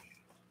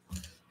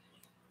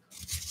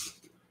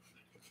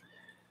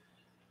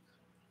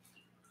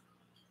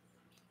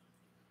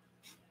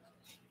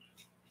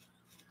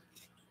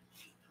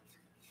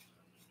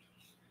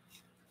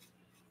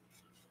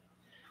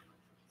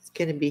 It's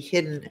going to be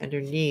hidden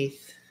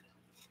underneath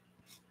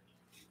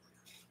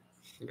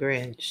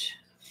Grinch.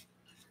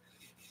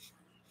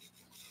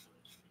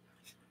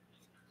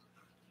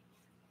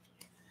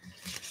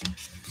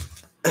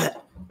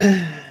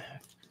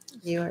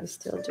 You are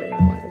still doing a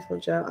wonderful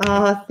job.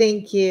 Oh,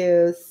 thank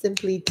you.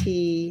 Simply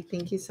Tea.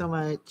 Thank you so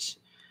much.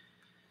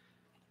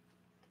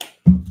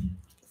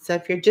 So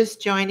if you're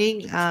just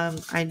joining,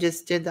 I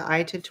just did the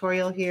eye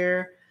tutorial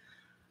here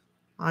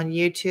on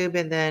YouTube,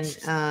 and then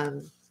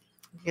I'm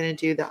going to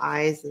do the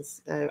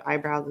eyes and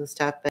eyebrows and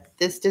stuff. But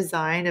this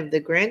design of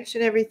the Grinch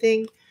and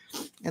everything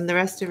and the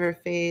rest of her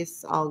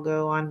face, I'll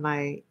go on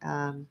my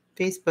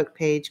Facebook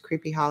page,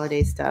 Creepy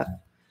Holiday Stuff,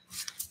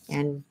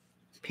 and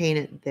paint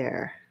it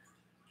there.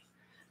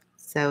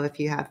 So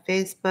if you have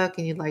Facebook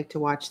and you'd like to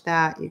watch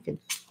that, you can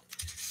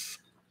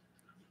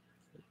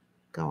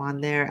go on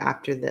there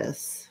after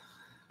this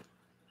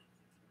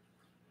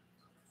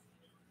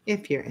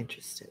if you're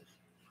interested.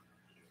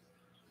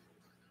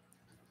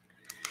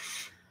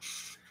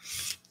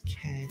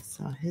 Okay,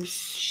 so his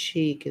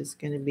cheek is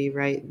going to be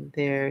right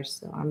there.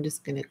 So I'm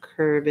just going to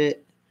curve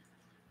it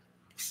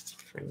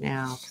for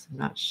now because I'm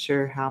not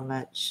sure how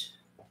much.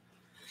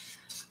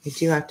 I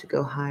do have to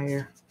go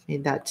higher.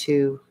 Made that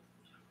too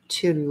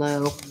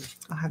low.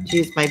 I'll have to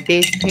use my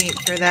base paint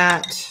for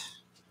that,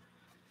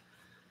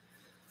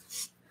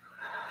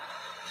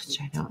 which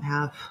I don't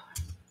have.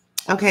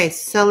 Okay,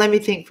 so let me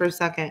think for a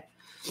second.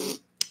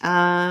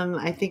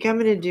 I think I'm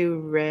going to do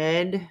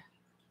red.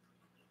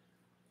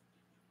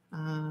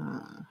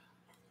 I'm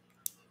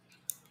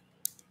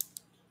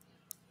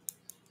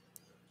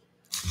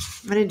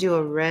going to do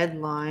a red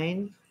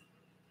line,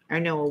 or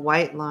no, a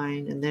white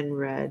line and then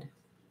red.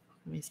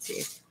 Let me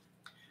see.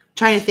 I'm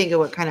trying to think of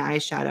what kind of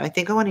eyeshadow. I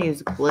think I want to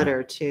use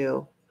glitter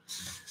too.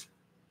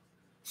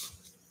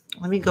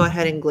 Let me go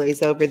ahead and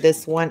glaze over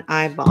this one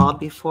eyeball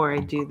before I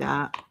do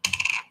that.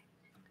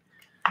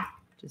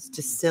 Just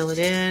to seal it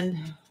in.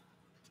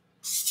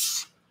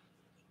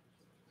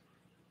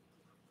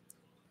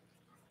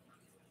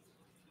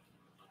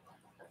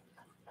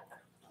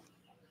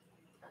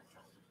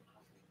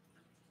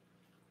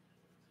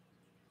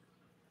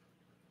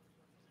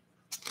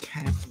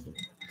 Okay.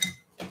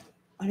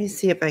 Let me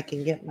see if I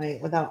can get my,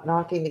 without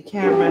knocking the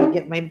camera,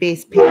 get my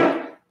base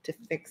paint to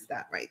fix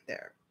that right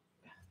there.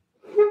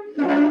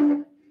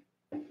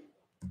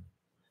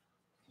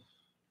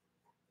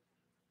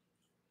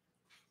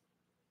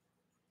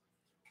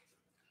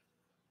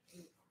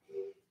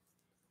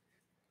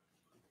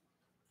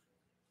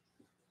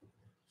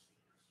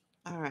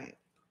 All right.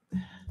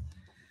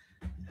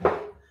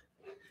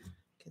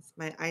 It's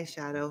my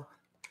eyeshadow.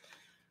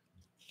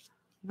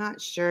 I'm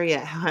not sure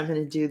yet how I'm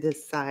going to do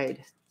this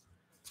side.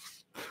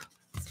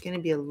 It's going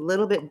to be a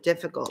little bit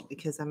difficult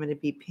because I'm going to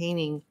be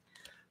painting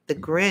the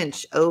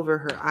Grinch over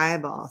her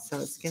eyeball. So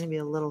it's going to be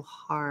a little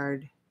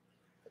hard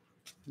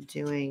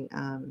doing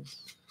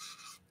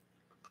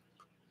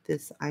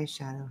this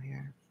eyeshadow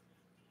here.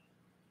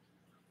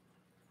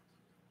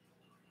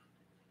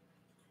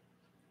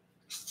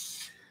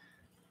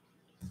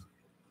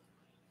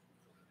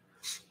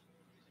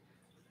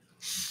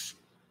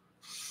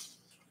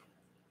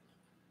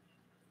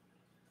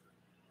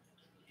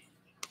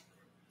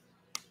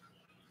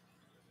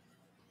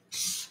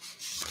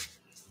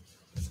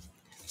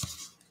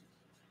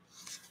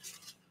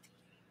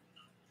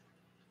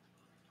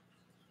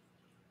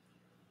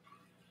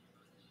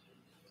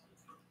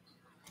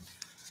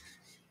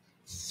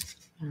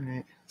 All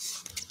right.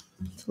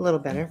 It's a little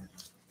better.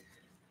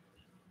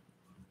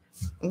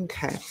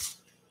 Okay.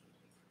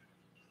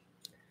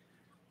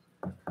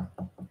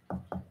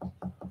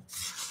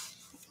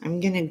 I'm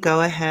going to go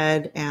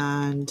ahead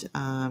and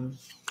I'm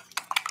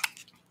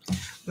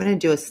going to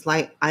do a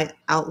slight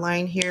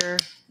outline here.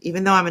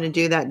 Even though I'm going to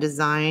do that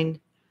design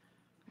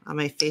on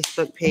my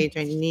Facebook page,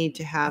 I need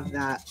to have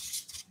that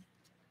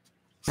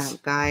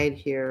guide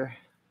here.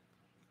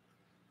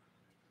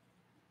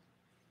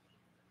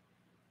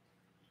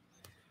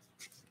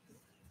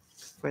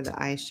 For the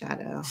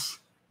eyeshadow.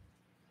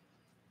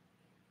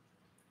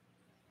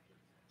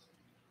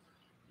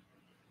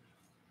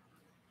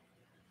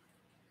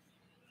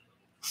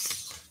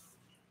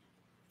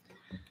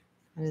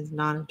 That is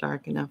not a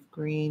dark enough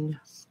green.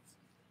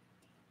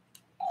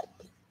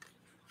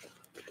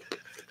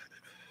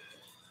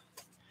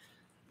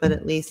 But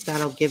at least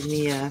that'll give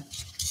me a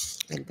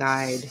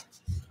guide.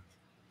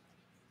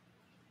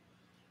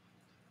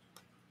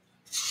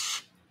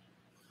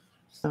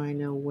 So I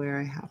know where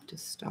I have to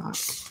stop.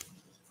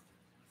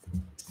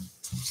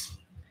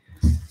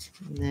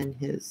 And then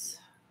his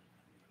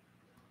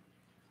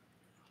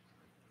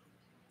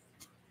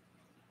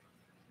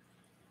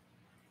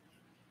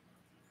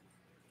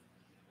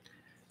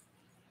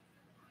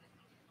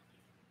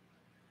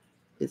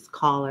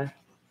collar.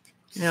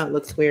 I know it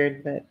looks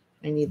weird, but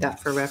I need that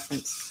for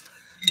reference.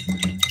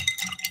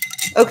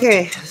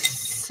 Okay,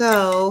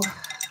 so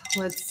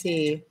let's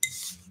see.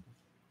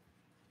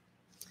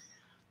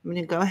 I'm going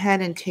to go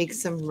ahead and take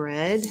some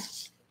red.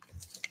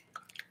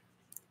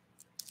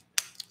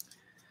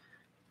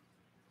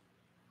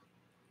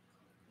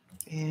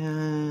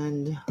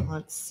 And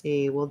let's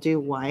see, we'll do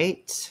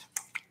white.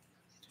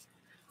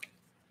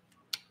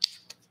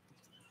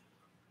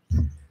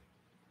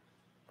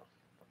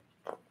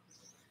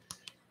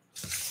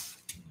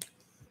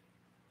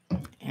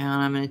 And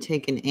I'm going to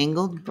take an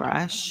angled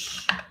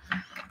brush.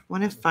 I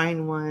want to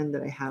find one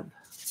that I have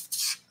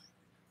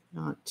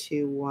not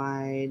too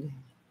wide.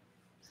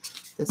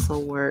 this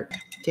will work.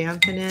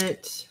 Dampen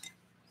it.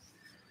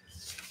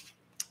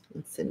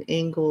 It's an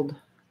angled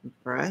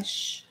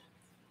brush.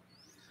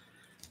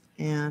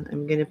 And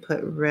I'm going to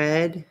put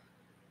red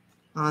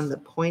on the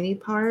pointy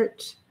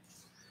part,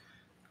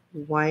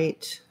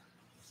 white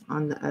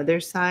on the other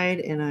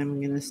side, and I'm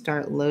going to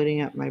start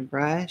loading up my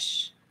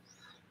brush.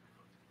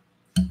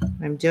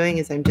 What I'm doing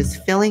is I'm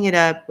just filling it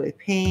up with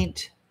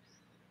paint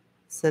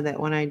so that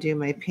when I do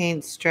my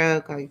paint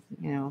stroke, I,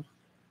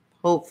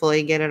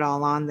 hopefully get it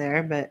all on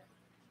there, but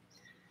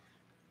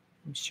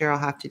I'm sure I'll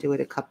have to do it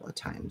a couple of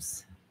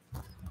times.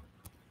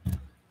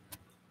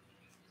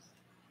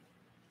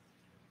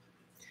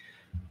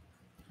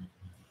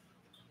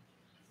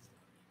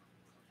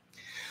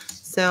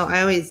 So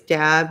I always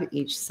dab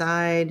each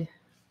side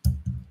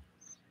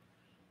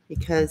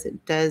because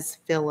it does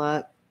fill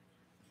up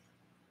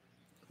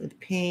with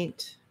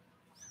paint.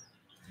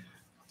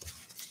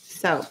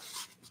 So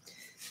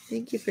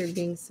thank you for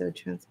being so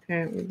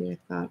transparent with your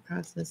thought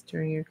process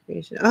during your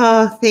creation.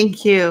 Oh,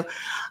 thank you.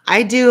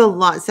 I do a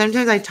lot.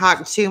 Sometimes I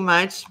talk too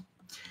much.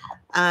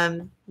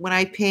 When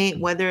I paint,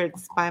 whether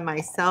it's by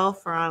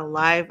myself or on a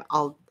live,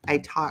 I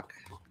talk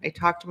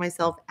to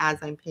myself as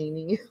I'm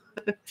painting.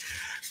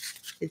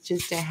 It's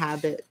just a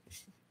habit.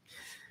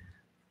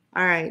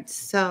 All right,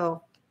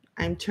 so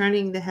I'm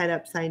turning the head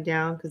upside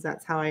down because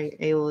that's how I'm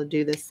able to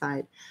do this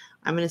side.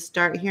 I'm going to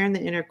start here in the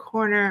inner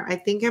corner. I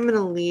think I'm going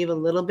to leave a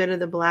little bit of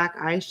the black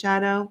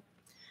eyeshadow.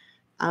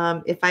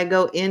 If I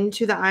go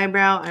into the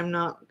eyebrow, I'm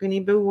not going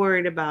to be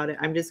worried about it.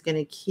 I'm just going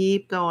to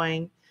keep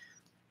going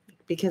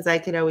because I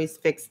could always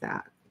fix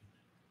that.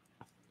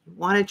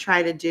 Want to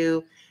try to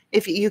do,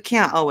 if you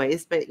can't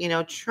always, but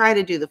try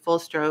to do the full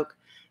stroke.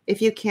 If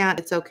you can't,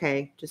 it's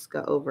okay. Just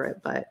go over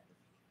it. But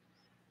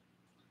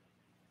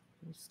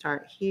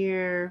start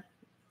here,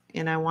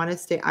 and I want to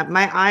stay.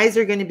 My eyes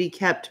are going to be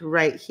kept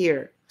right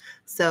here,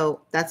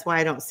 so that's why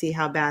I don't see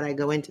how bad I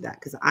go into that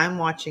because I'm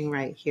watching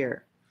right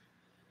here.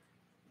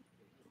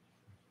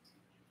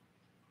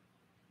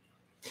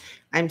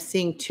 I'm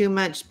seeing too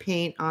much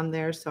paint on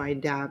there, so I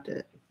dabbed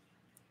it.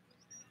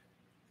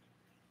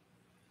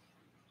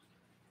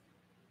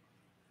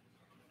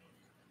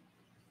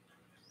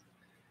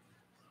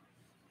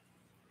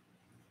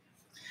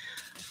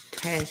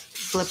 Okay,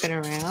 flip it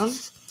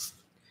around.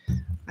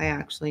 I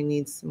actually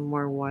need some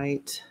more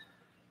white.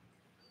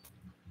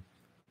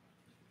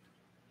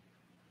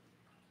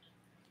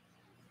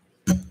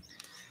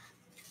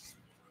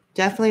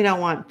 Definitely don't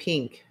want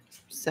pink.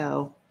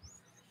 So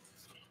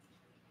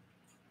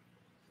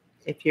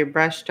if your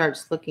brush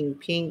starts looking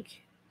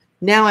pink,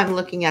 now I'm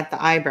looking at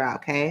the eyebrow,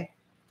 okay?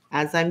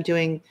 As I'm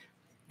doing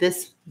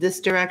this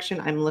direction,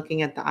 I'm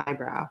looking at the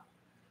eyebrow,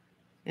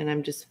 and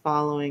I'm just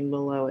following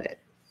below it.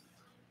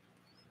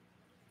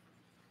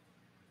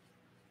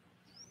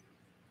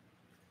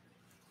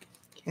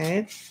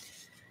 Okay.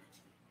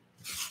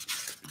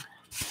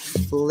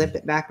 Flip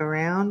it back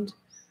around.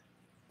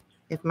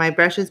 If my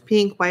brush is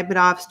pink, wipe it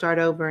off, start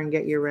over, and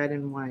get your red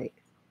and white.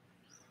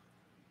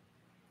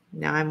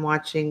 Now I'm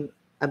watching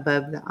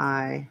above the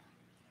eye.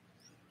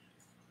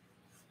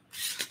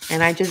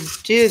 And I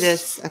just do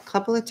this a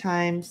couple of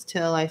times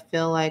till I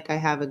feel like I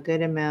have a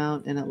good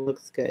amount and it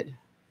looks good.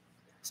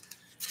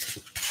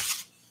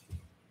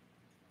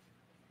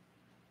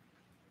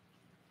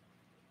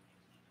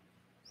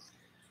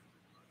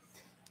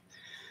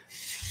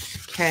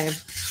 Okay.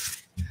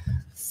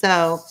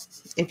 So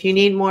if you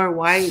need more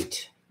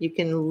white, you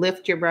can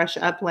lift your brush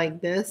up like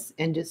this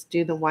and just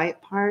do the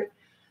white part,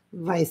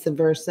 vice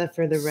versa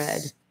for the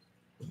red.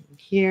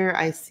 Here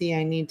I see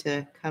I need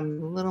to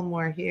come a little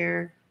more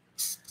here.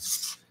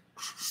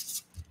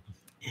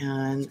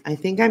 And I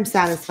think I'm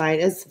satisfied.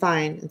 It's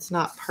fine. It's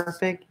not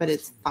perfect, but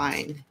it's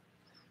fine.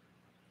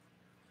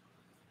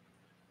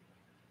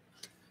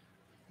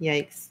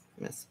 Yikes.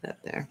 Messed it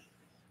up there.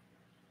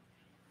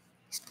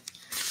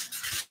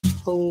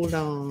 Hold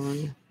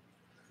on.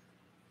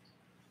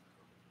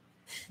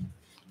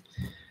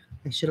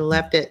 I should have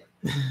left it.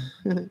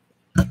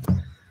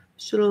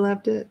 Should have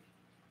left it.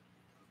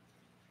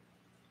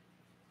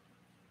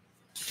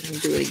 I'll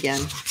do it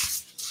again.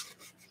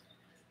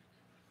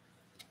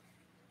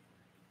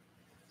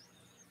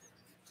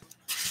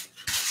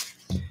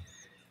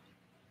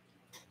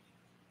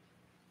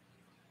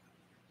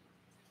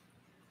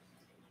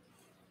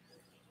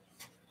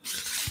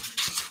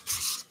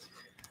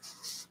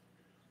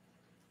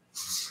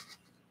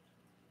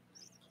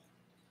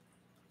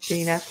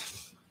 Clean up.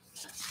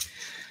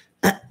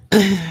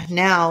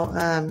 Now,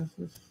 I'm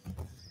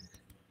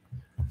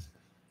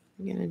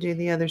going to do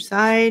the other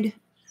side,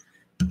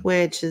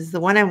 which is the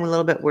one I'm a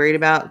little bit worried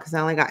about because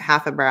I only got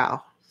half a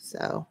brow.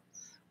 So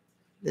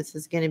this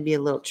is going to be a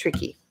little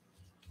tricky.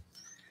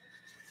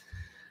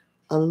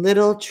 A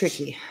little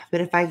tricky.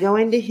 But if I go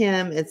into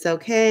him, it's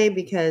okay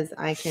because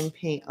I can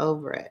paint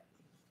over it.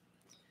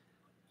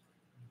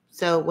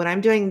 So when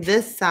I'm doing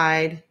this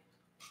side,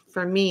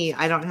 for me,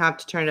 I don't have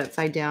to turn it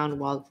upside down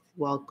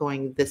while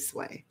going this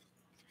way.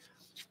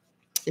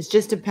 It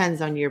just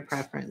depends on your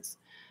preference.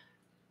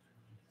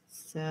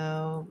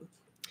 So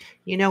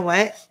You know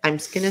what? I'm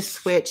just going to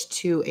switch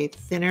to a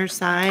thinner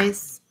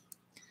size.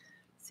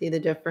 See the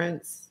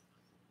difference?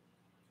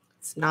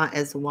 It's not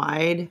as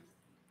wide.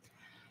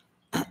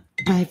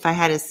 If I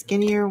had a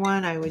skinnier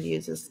one, I would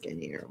use a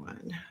skinnier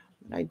one,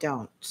 but I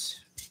don't.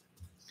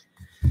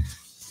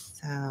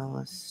 So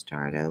let's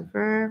start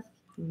over,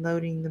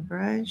 loading the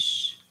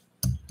brush.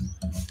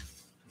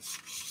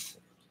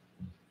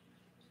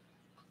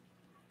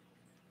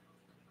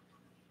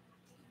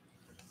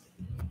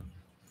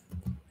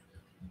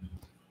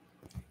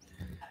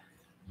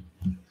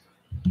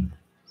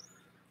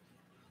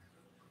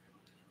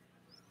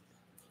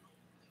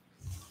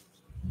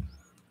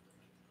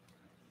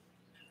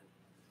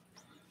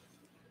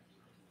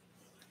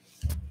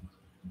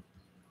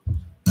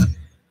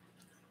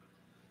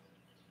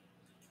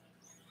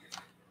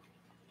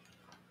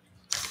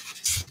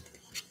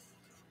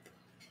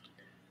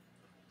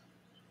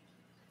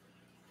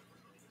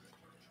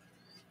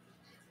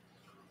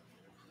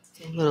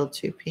 A little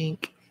too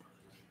pink.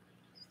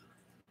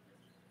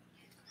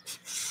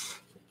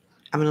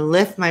 I'm going to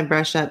lift my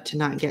brush up to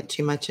not get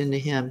too much into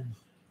him.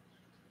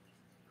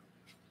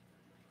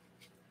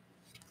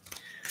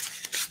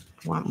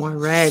 Want more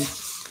red.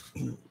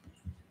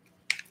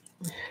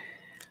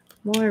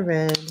 More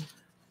red.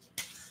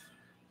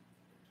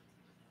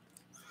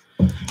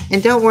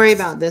 And don't worry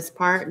about this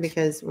part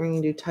because we're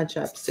going to do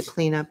touch-ups to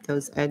clean up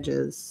those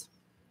edges.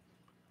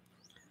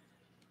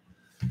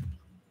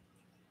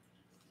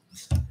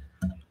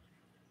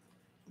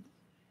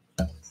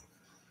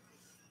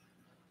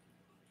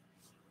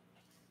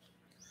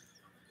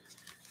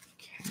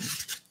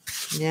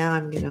 Now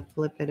I'm going to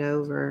flip it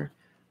over,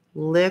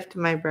 lift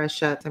my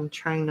brush up. I'm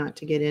trying not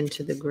to get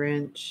into the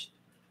Grinch.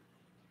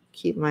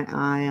 Keep my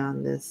eye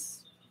on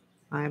this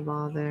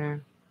eyeball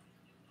there.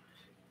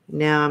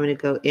 Now I'm going to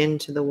go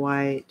into the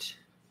white,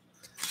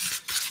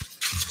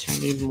 which I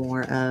need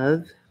more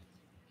of.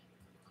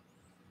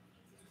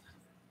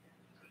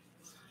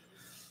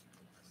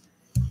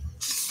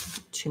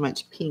 Too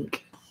much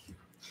pink.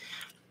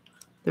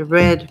 The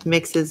red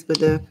mixes with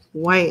the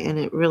white and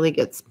it really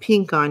gets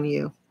pink on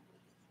you.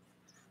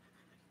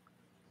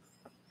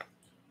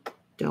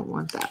 Don't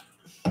want that.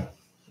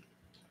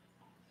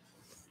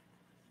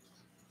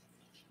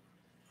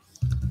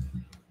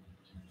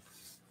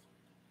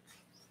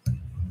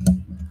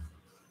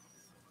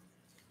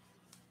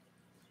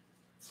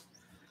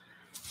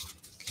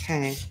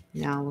 Okay,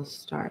 now we'll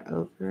start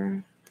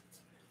over.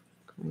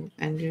 Going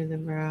under the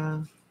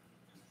brow.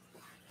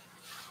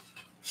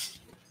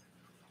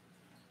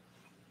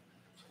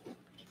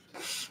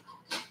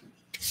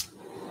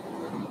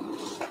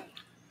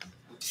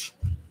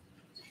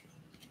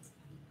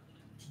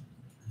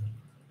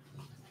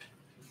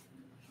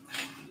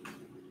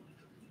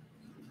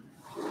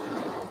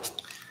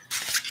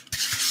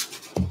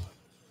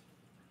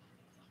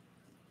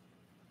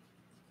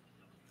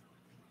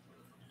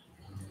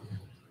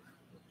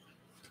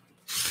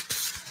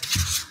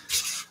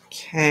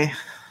 Okay,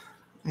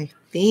 I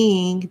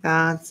think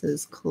that's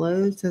as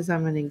close as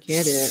I'm going to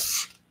get it.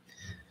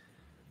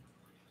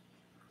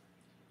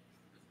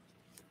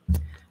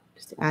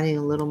 Just adding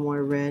a little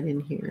more red in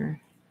here.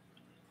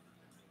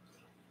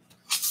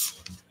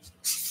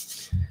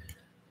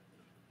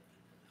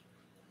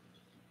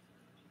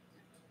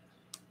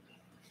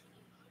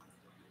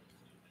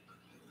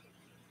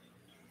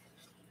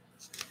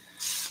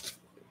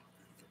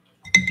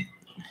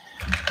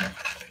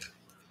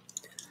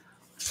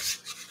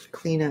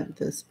 Clean up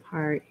this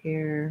part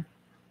here.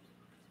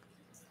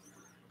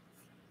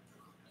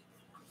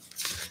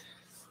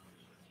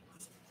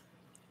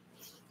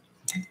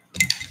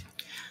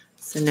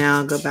 So now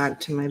I'll go back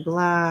to my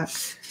black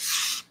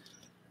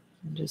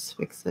and just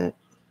fix it.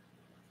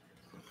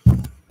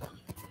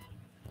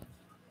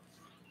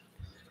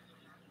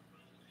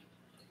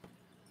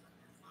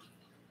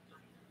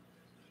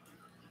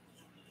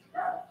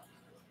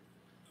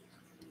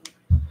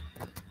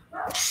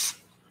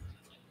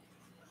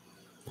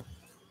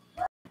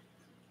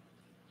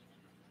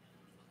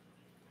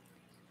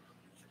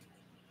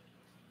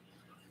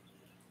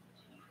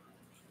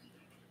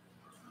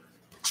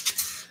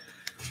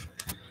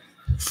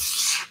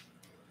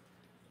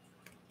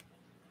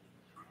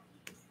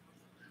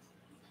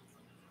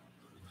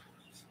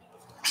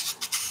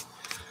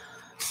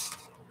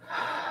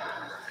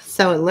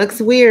 So it looks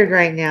weird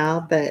right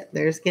now, but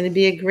there's going to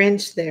be a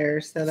Grinch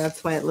there, so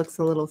that's why it looks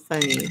a little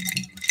funny.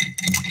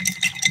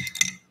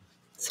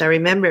 So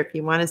remember, if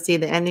you want to see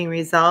the ending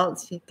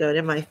results, you go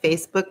to my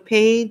Facebook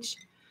page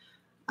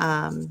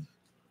when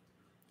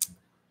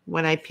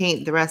I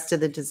paint the rest of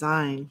the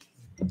design.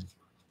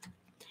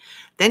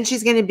 Then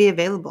she's going to be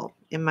available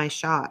in my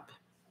shop.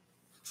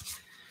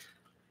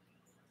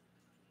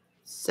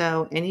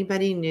 So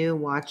anybody new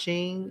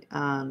watching,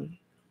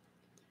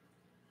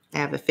 I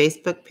have a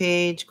Facebook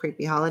page,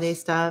 Creepy Holiday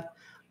Stuff.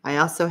 I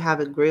also have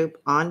a group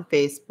on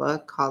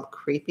Facebook called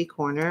Creepy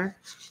Corner,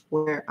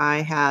 where I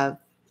have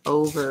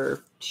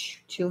over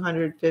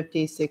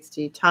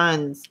 60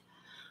 tons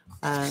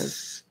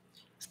of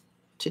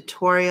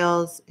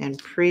tutorials and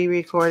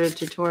pre-recorded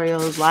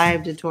tutorials,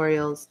 live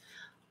tutorials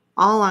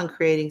all on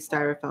creating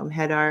styrofoam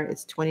head art.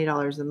 It's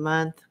 $20 a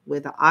month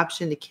with the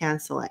option to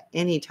cancel at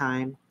any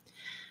time.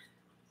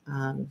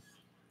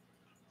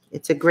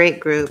 It's a great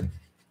group.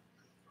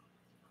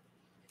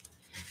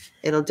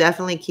 It'll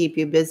definitely keep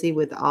you busy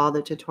with all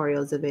the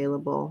tutorials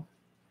available.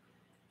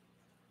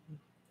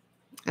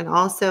 And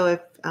also, if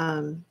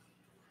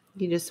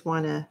you just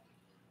want to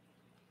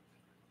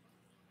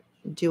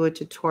do a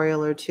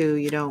tutorial or two,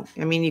 you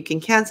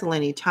can cancel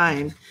any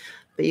time,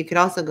 but you could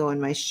also go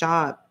in my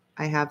shop.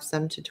 I have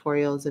some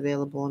tutorials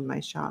available in my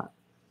shop.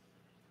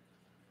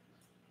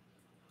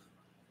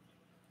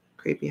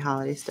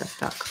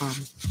 creepyholidaystuff.com.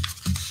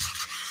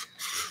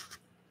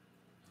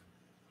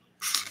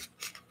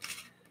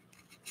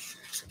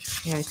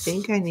 Yeah, I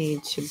think I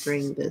need to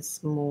bring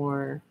this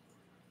more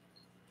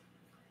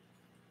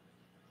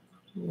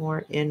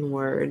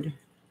inward.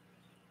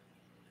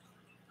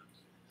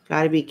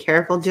 Got to be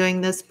careful doing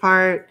this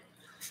part.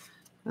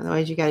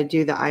 Otherwise, you got to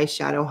do the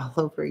eyeshadow all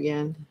over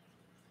again.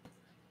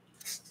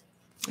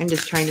 I'm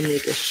just trying to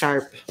make a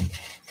sharp,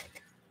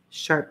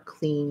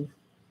 clean.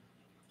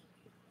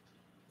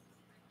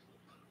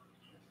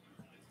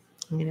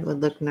 I mean, it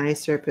would look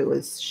nicer if it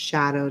was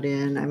shadowed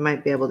in. I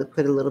might be able to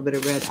put a little bit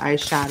of red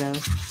eyeshadow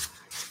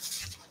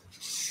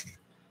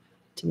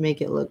to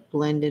make it look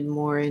blended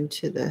more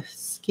into the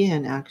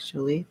skin,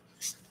 actually.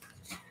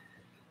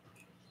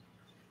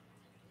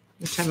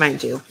 Which I might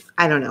do.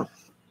 I don't know.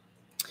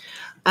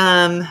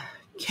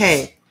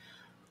 Okay.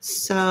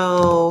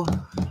 So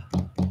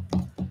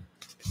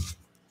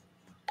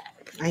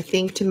I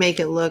think to make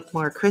it look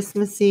more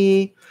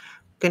Christmassy,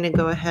 I'm going to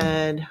go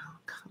ahead.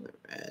 Color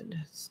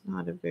red. It's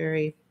not a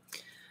very...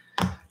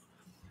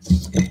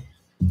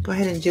 Go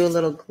ahead and do a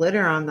little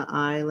glitter on the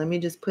eye. Let me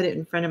just put it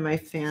in front of my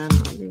fan.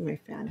 I'll bring my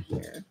fan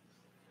here.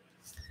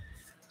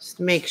 Just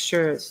make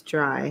sure it's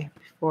dry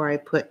before I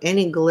put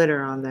any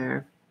glitter on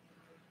there.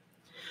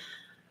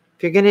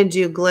 If you're going to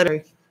do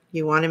glitter,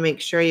 you want to make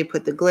sure you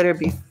put the glitter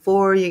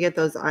before you get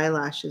those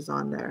eyelashes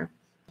on there.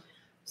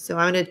 So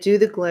I'm going to do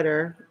the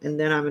glitter, and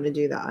then I'm going to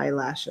do the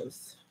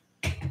eyelashes.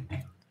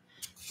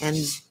 And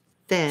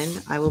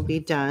then I will be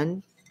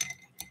done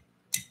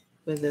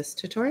with this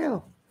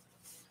tutorial.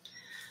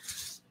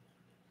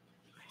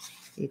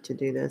 I need to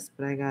do this,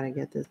 but I got to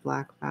get this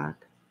black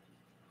back.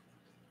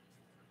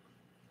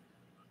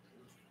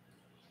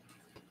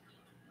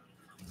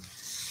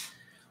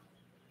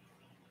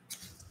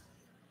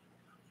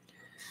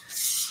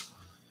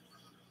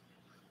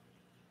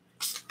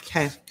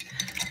 Okay,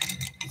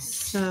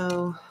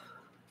 so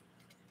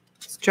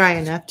it's dry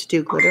enough to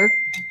do glitter.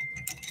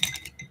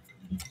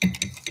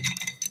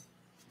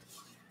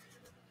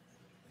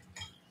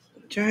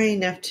 Dry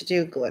enough to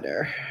do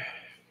glitter.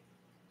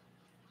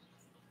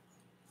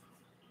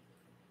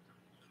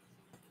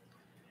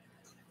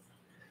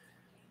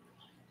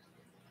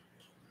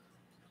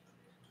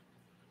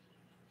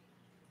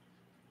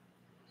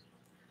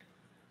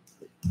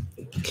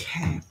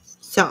 Okay,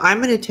 so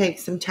I'm going to take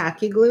some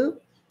tacky glue.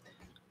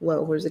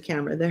 Whoa, where's the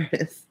camera? There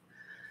it is.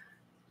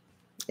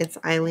 It's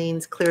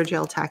Eileen's Clear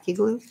Gel Tacky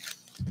Glue.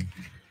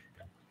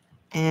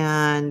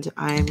 And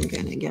I'm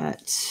going to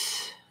get,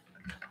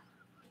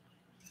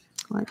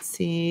 let's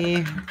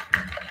see.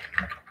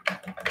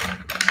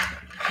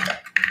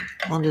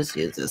 I'll just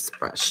use this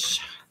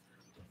brush.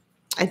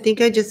 I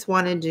think I just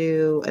want to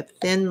do a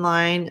thin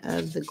line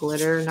of the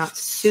glitter, not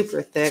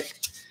super thick.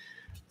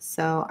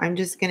 So I'm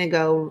just going to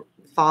go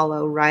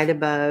follow right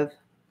above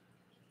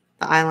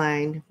the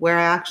eyeline where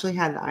I actually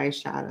had the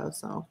eyeshadow.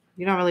 So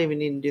you don't really even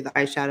need to do the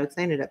eyeshadow because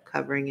I ended up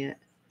covering it.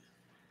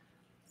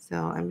 So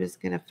I'm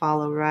just going to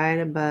follow right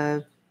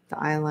above the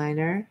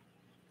eyeliner.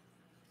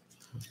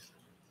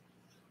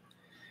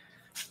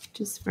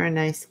 Just for a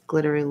nice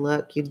glittery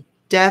look. You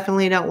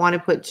definitely don't want to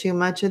put too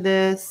much of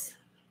this.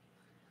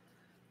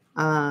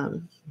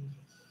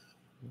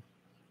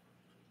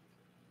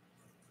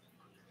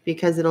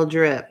 Because it'll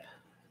drip.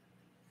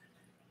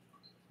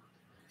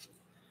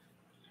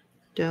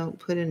 Don't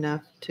put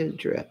enough to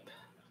drip.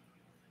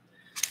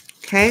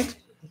 Okay.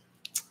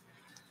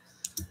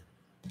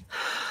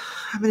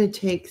 I'm going to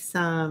take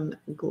some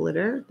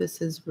glitter.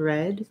 This is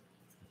red.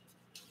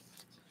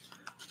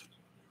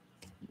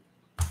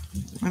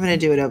 I'm going to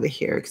do it over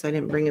here because I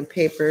didn't bring a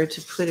paper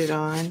to put it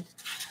on.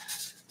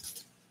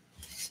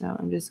 So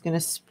I'm just going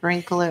to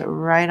sprinkle it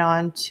right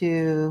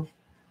onto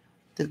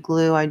the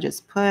glue I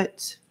just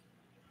put.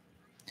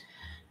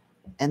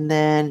 And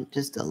then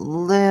just a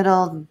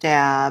little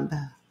dab.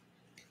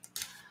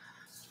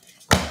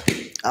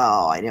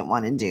 Oh, I didn't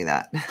want to do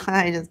that.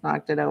 I just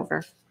knocked it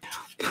over.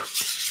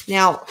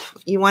 Now,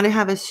 you want to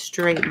have a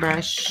straight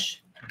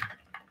brush,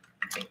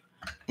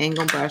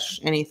 angle brush,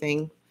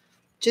 anything,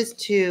 just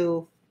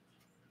to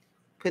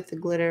put the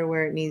glitter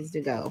where it needs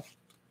to go.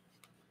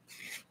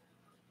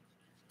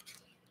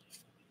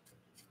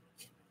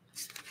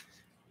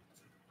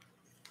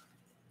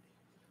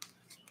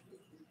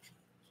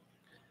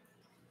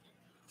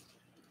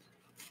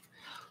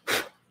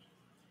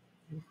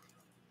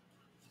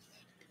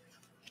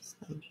 Just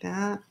like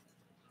that.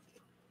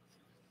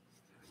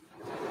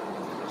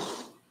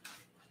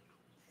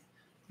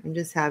 I'm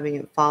just having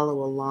it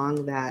follow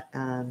along that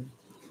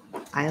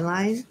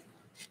eyeliner.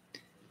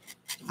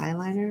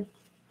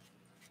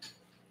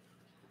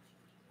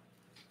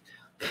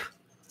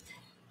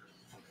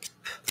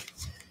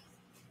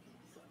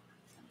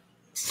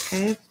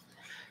 Okay.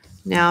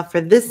 Now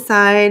for this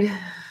side,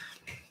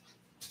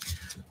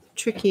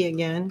 tricky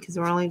again because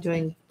we're only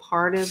doing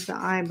part of the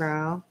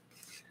eyebrow.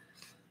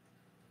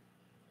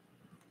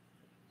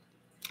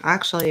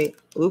 Actually,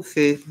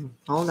 oopsie,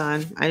 hold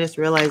on. I just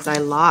realized I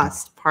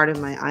lost part of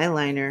my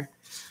eyeliner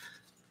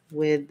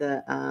with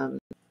the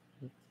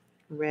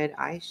red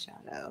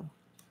eyeshadow.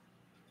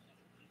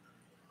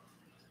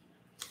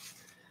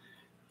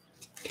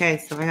 Okay,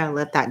 so I gotta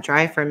let that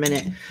dry for a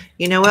minute.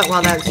 You know what?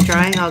 While that's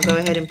drying, I'll go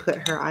ahead and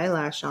put her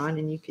eyelash on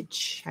and you could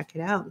check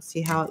it out and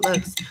see how it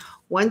looks.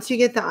 Once you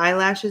get the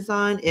eyelashes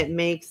on, it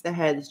makes the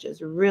heads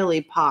just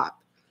really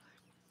pop.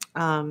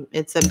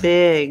 It's a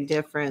big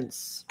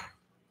difference.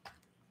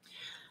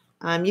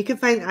 You can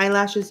find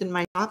eyelashes in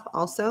my shop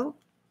also.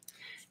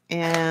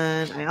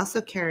 And I also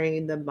carry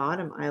the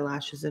bottom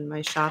eyelashes in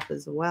my shop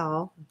as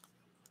well,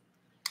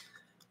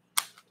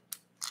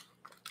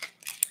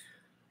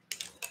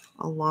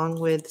 along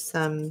with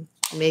some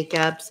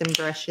makeups and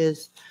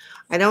brushes.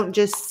 I don't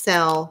just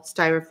sell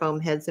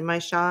styrofoam heads in my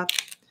shop.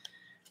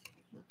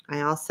 I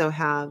also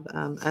have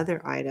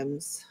other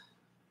items,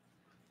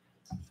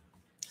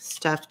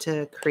 stuff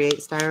to create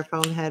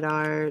styrofoam head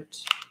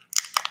art,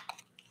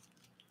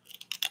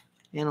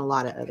 and a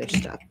lot of other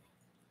stuff.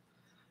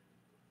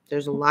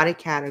 There's a lot of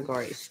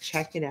categories.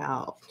 Check it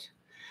out.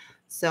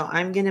 So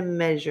I'm going to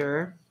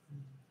measure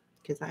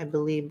because I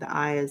believe the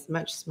eye is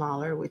much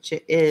smaller, which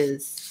it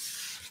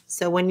is.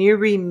 So when you're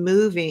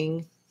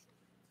removing,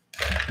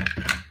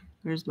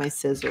 where's my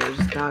scissors?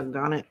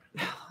 Doggone it.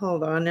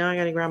 Hold on. Now I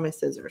got to grab my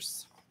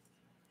scissors.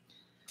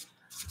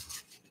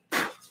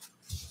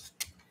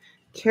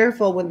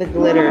 Careful with the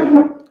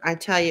glitter. I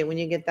tell you, when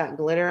you get that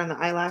glitter on the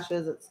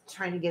eyelashes, it's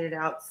trying to get it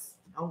out. It's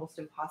almost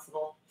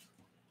impossible.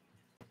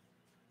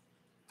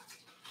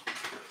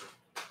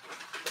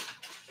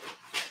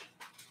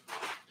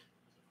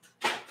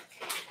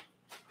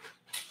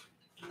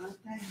 What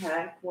the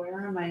heck?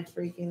 Where are my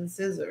freaking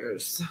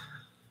scissors?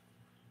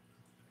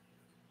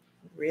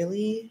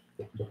 Really?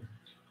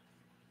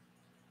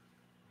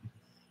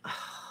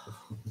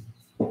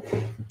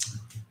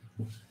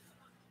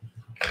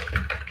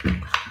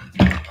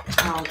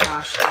 Oh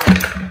gosh,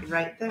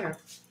 right there.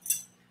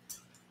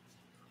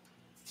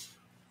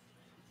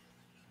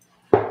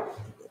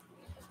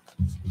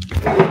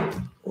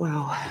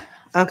 Wow.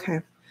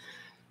 Okay.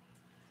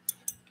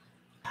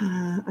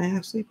 I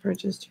actually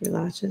purchased your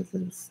lashes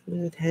and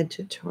smooth head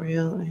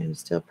tutorial. I am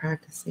still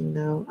practicing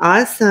though.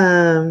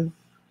 Awesome.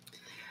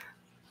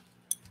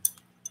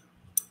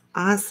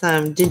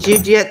 Awesome. Did you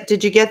get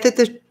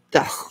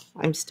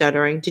I'm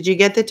stuttering. Did you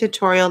get the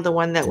tutorial, the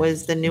one that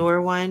was the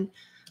newer one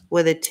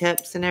with the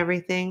tips and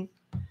everything?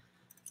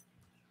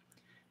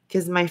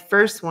 Because my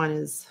first one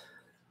is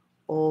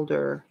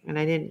older and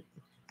I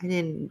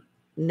didn't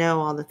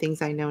know all the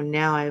things I know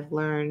now. I've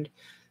learned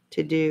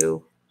to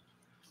do,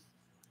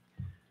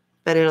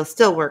 but it'll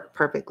still work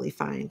perfectly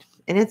fine.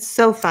 And it's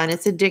so fun.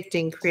 It's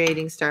addicting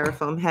creating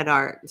styrofoam head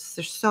art.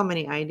 There's so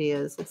many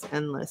ideas. It's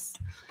endless.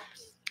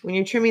 When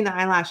you're trimming the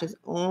eyelashes,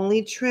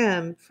 only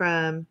trim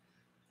from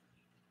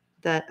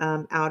the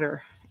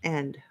outer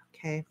end,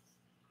 okay?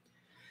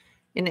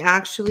 And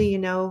actually, you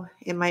know,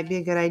 it might be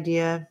a good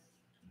idea.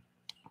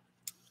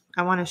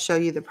 I want to show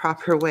you the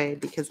proper way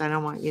because I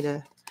don't want you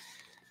to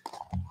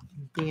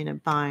be in a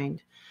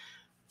bind.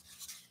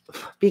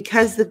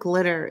 Because the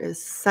glitter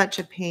is such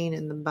a pain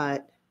in the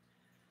butt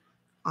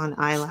on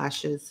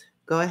eyelashes,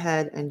 go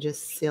ahead and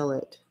just seal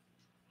it.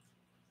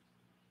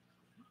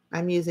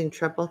 I'm using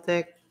triple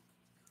thick,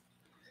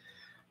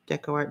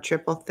 DecoArt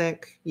triple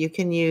thick. You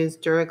can use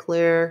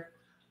Duraclear,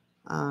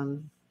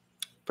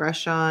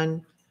 brush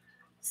on,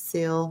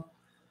 seal.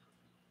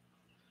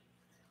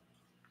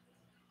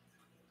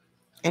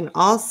 And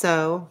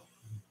also,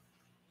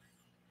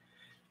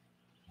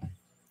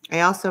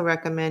 I also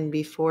recommend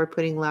before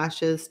putting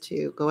lashes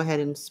to go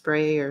ahead and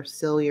spray or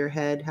seal your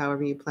head,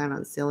 however you plan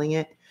on sealing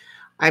it.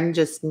 I'm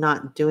just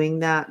not doing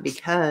that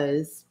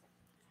because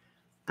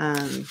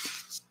I'm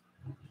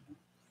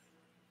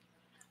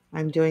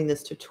doing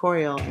this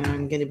tutorial and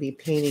I'm going to be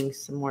painting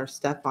some more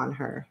stuff on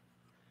her.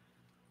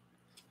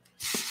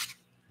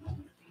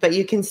 But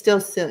you can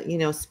still, you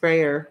know, spray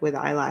her with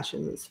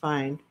eyelashes. It's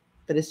fine.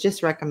 But it's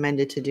just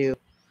recommended to do.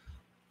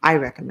 I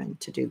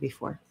recommend to do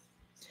before.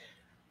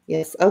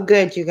 Yes. Oh,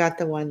 good. You got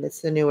the one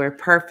that's the newer.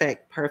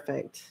 Perfect.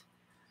 Perfect.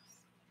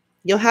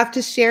 You'll have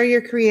to share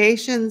your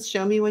creations.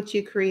 Show me what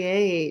you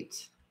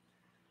create.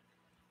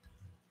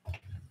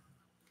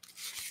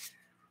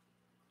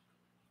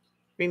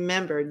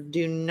 Remember,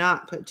 do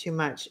not put too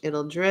much.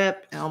 It'll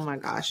drip. Oh my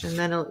gosh. And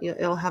then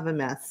it'll have a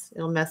mess.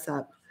 It'll mess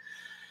up.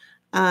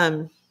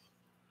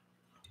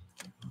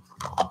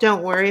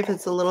 Don't worry if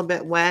it's a little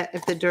bit wet.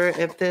 If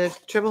the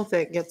triple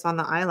thick gets on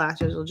the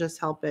eyelashes, it'll just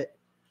help it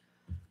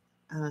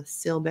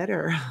seal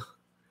better.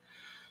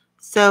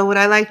 So what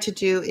I like to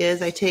do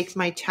is I take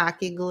my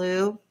tacky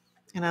glue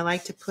and I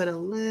like to put a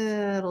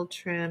little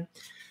trim.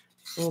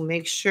 We'll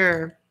make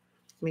sure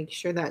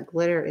that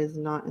glitter is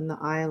not in the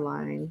eye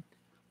line.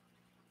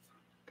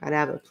 Gotta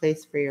have a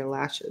place for your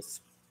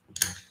lashes.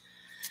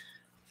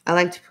 I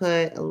like to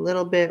put a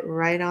little bit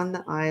right on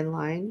the eye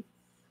line.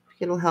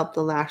 It'll help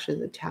the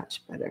lashes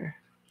attach better.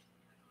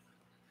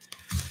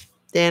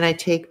 Then I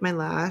take my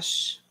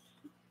lash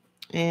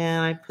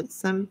and I put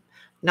some,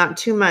 not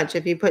too much.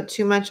 If you put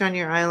too much on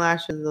your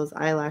eyelashes, those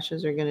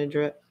eyelashes are going to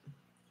drip.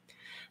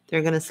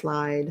 They're going to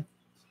slide.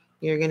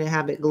 You're going to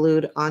have it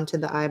glued onto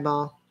the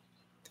eyeball.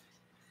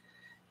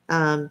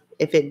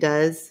 If it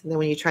does, then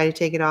when you try to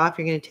take it off,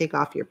 you're going to take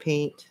off your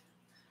paint.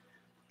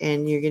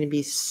 And you're going to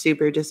be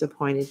super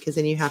disappointed because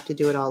then you have to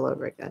do it all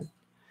over again.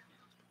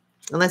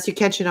 Unless you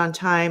catch it on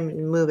time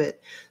and move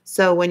it.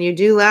 So when you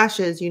do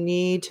lashes, you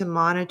need to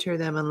monitor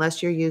them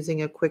unless you're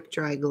using a quick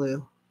dry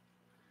glue.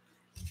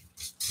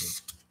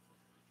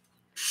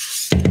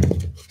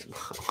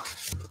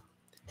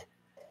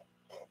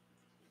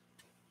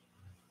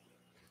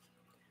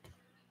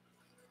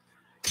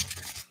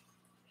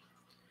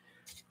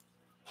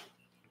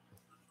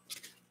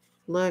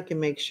 Look and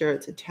make sure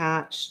it's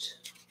attached.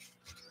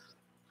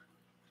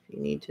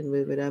 You need to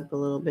move it up a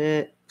little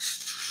bit.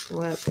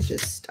 Whoop, it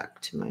just stuck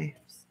to my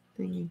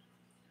thingy.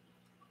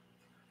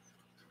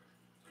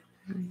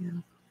 There we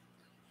go.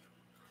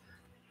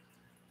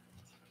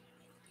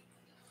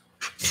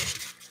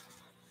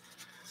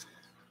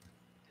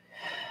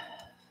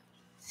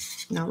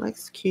 Now it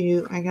looks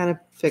cute. I gotta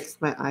fix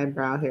my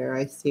eyebrow here.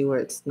 I see where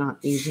it's not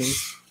even.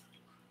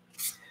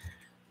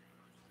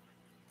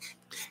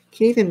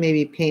 Can even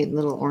maybe paint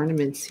little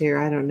ornaments here.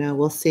 I don't know.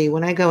 We'll see.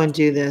 When I go and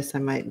do this, I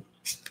might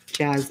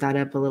jazz that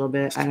up a little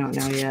bit. I don't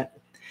know yet.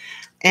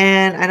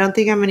 And I don't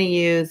think I'm going to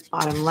use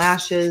bottom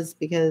lashes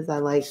because I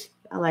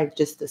like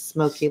just the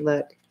smoky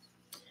look.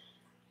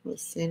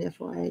 Let's see if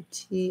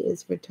YT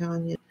is for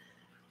Tanya.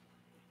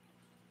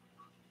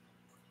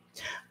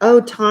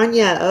 Oh,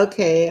 Tanya.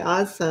 Okay,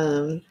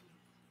 awesome.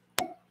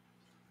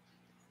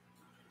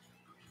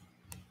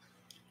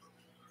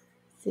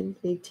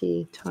 Simply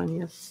T,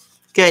 Tanya.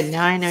 Good.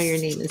 Now I know your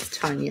name is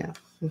Tanya.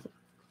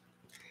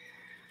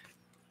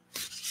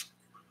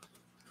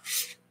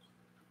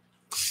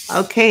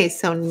 Okay,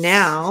 so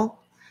now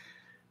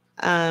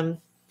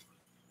I'm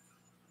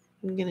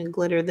going to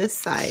glitter this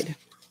side.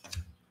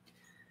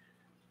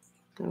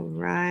 Go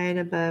right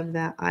above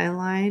that eye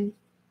line.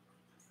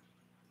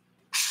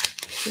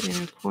 The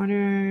inner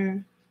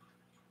corner.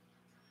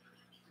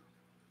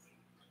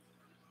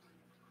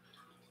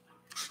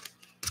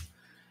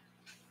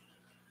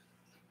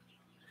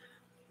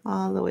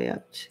 All the way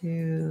up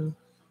to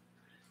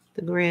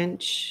the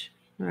Grinch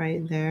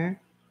right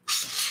there.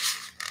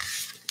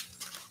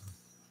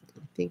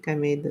 I think I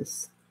made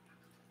this.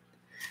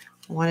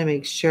 I want to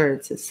make sure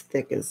it's as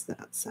thick as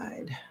that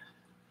side.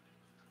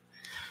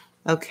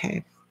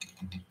 Okay.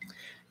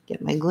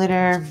 Get my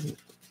glitter.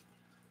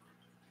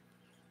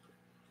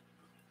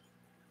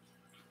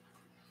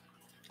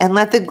 And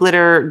let the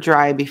glitter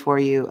dry before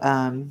you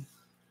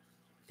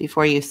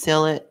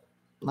seal it,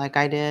 like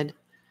I did.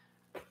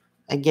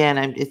 Again,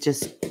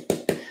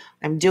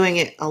 I'm doing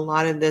it a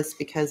lot of this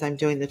because I'm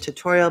doing the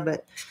tutorial,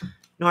 but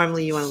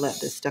normally you want to let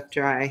this stuff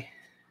dry.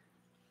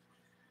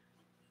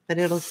 But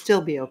it'll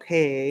still be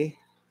okay.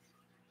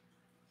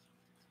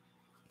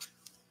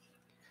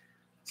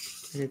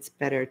 And it's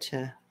better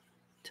to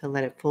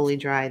let it fully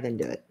dry than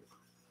do it.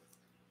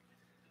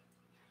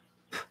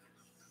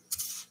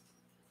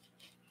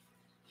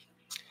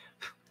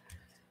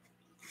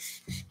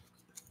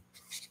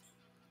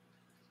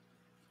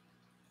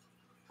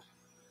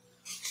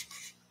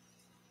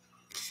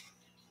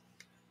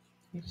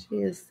 Here she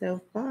is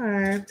so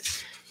far.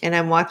 And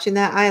I'm watching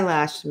that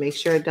eyelash to make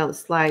sure it don't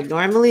slide.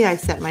 Normally, I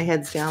set my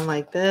heads down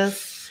like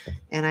this,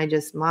 and I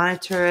just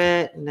monitor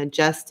it and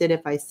adjust it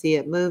if I see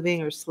it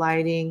moving or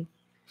sliding.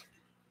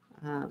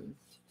 I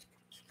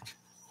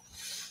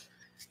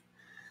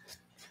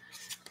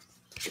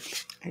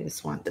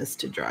just want this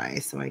to dry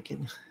so I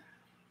can.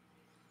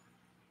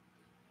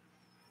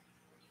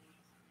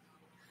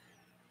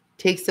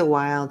 Takes a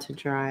while to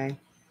dry.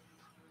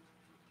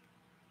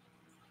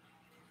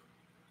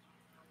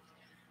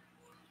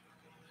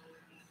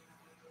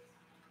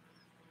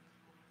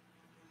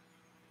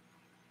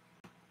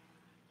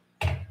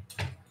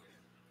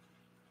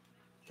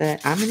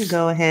 But I'm going to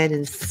go ahead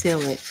and seal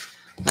it.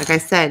 Like I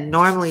said,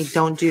 normally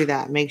don't do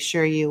that. Make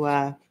sure you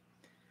let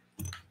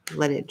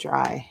it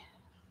dry.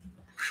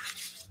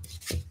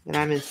 But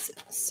I'm going to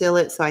seal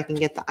it so I can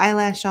get the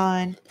eyelash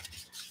on,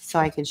 so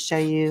I can show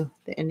you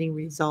the ending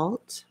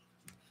result.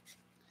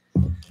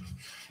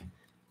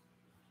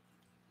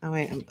 Oh,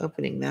 wait, I'm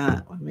opening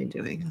that. What am I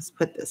doing? Let's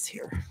put this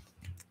here.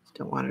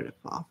 Don't want it to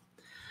fall.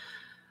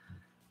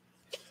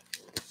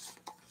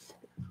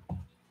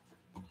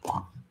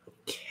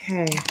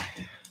 Okay.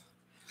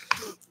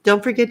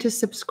 Don't forget to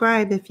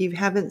subscribe if you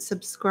haven't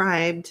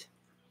subscribed.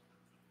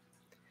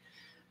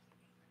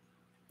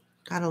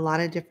 got a lot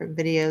of different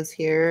videos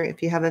here.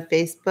 If you have a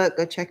Facebook,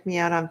 go check me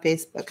out on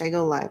Facebook. I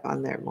go live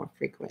on there more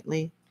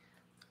frequently.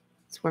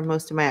 It's where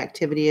most of my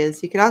activity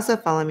is. You can also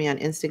follow me on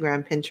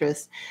Instagram,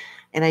 Pinterest,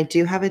 and I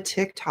do have a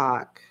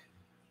TikTok.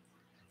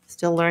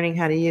 Still learning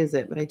how to use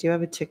it, but I do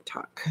have a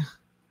TikTok.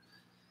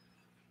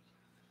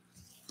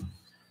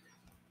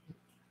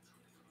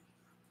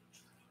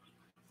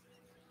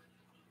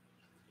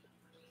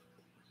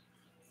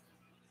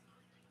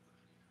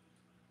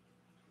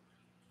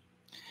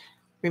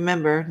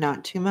 Remember,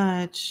 not too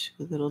much.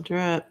 A little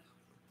drip.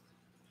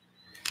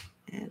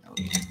 And a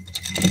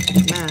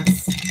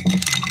mess.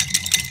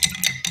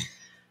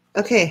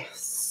 Okay,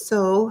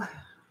 so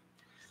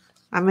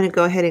I'm going to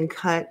go ahead and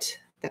cut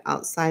the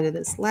outside of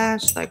this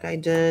lash like I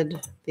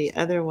did the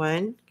other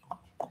one,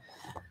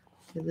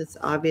 because it's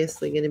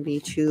obviously going to be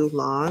too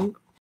long.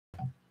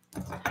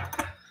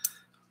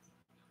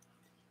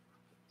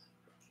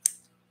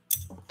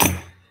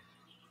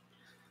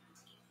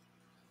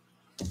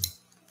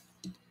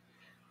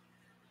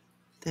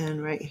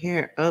 Then right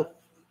here, got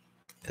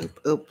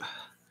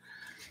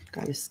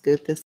to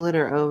scoot this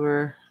glitter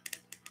over.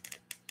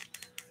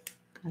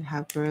 Got to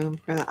have room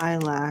for the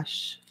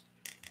eyelash.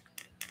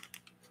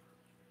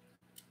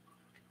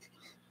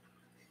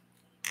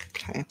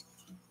 Okay.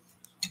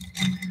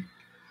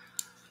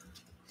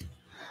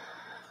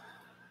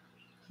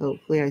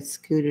 Hopefully I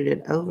scooted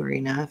it over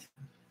enough.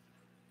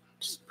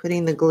 Just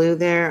putting the glue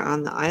there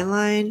on the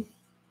eyeline.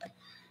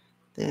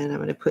 Then I'm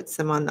going to put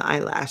some on the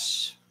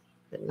eyelash,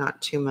 but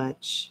not too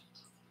much.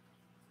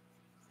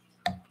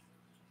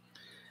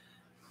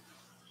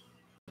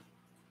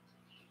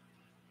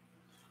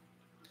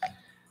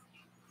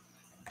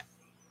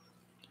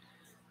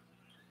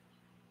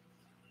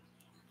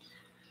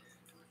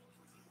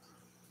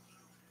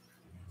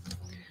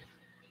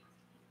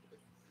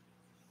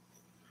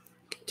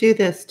 Do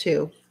this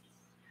too.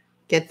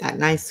 Get that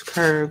nice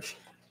curve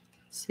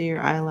so your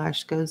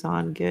eyelash goes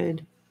on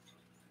good.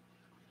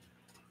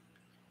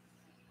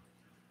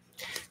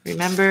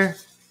 Remember,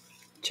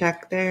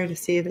 check there to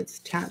see if it's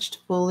attached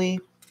fully.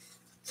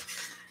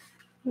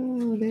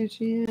 Oh, there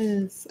she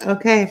is.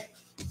 Okay.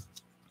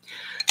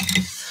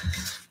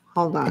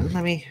 Hold on.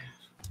 I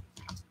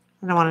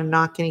don't want to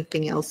knock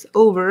anything else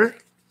over.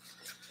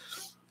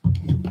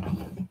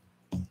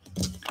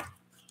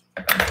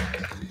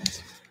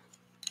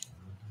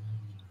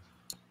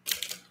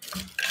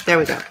 There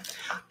we go.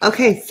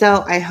 Okay,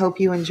 so I hope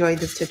you enjoyed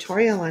this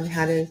tutorial on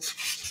how to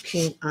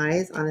paint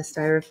eyes on a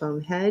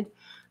styrofoam head.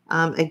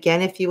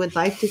 Again, if you would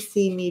like to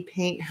see me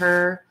paint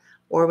her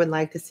or would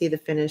like to see the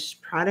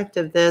finished product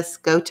of this,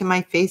 go to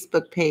my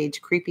Facebook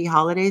page, Creepy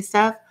Holiday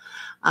Stuff.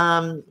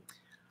 I'm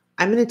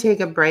going to take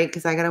a break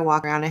because I got to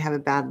walk around. I have a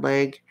bad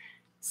leg.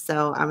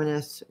 So I'm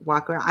going to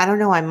walk around. I don't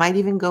know. I might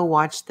even go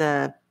watch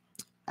the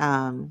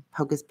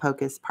Hocus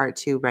Pocus Part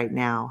 2 right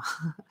now.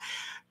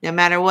 No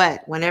matter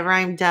what, whenever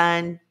I'm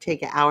done,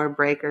 take an hour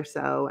break or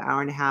so, hour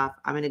and a half.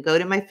 I'm going to go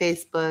to my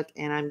Facebook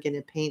and I'm going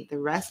to paint the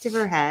rest of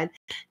her head.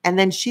 And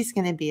then she's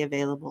going to be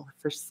available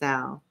for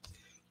sale.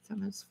 So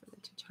much for the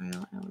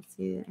tutorial. I will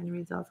see the end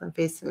results on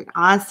Facebook.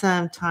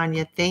 Awesome,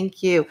 Tanya.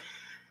 Thank you.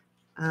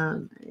 I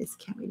just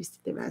can't wait to see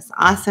the rest.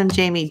 Awesome,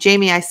 Jamie.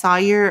 Jamie, I saw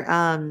your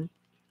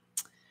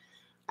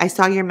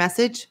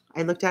message.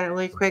 I looked at it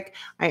really quick.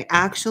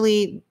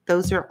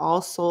 Those are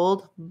all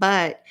sold,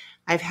 but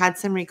I've had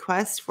some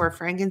requests for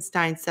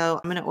Frankenstein. So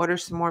I'm going to order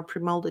some more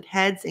pre-molded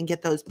heads and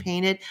get those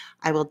painted.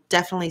 I will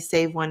definitely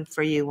save one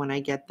for you when I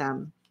get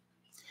them.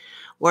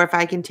 Or if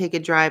I can take a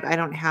drive, I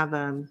don't have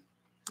a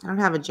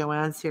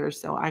Joann's here,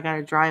 so I got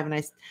to drive,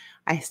 and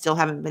I still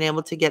haven't been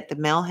able to get the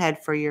male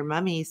head for your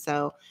mummy,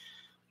 so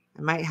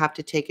I might have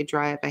to take a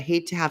drive. I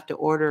hate to have to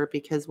order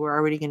because we're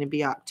already going to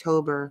be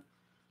October,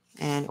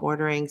 and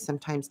ordering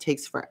sometimes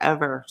takes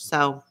forever.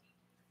 So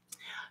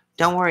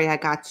don't worry, I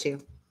got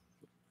you.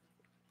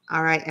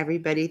 All right,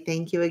 everybody.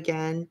 Thank you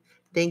again.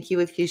 Thank you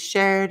if you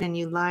shared and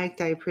you liked.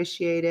 I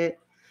appreciate it.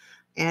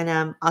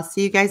 And I'll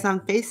see you guys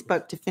on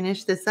Facebook to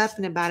finish this up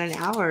in about an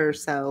hour or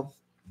so.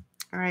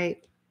 All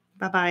right.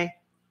 Bye-bye.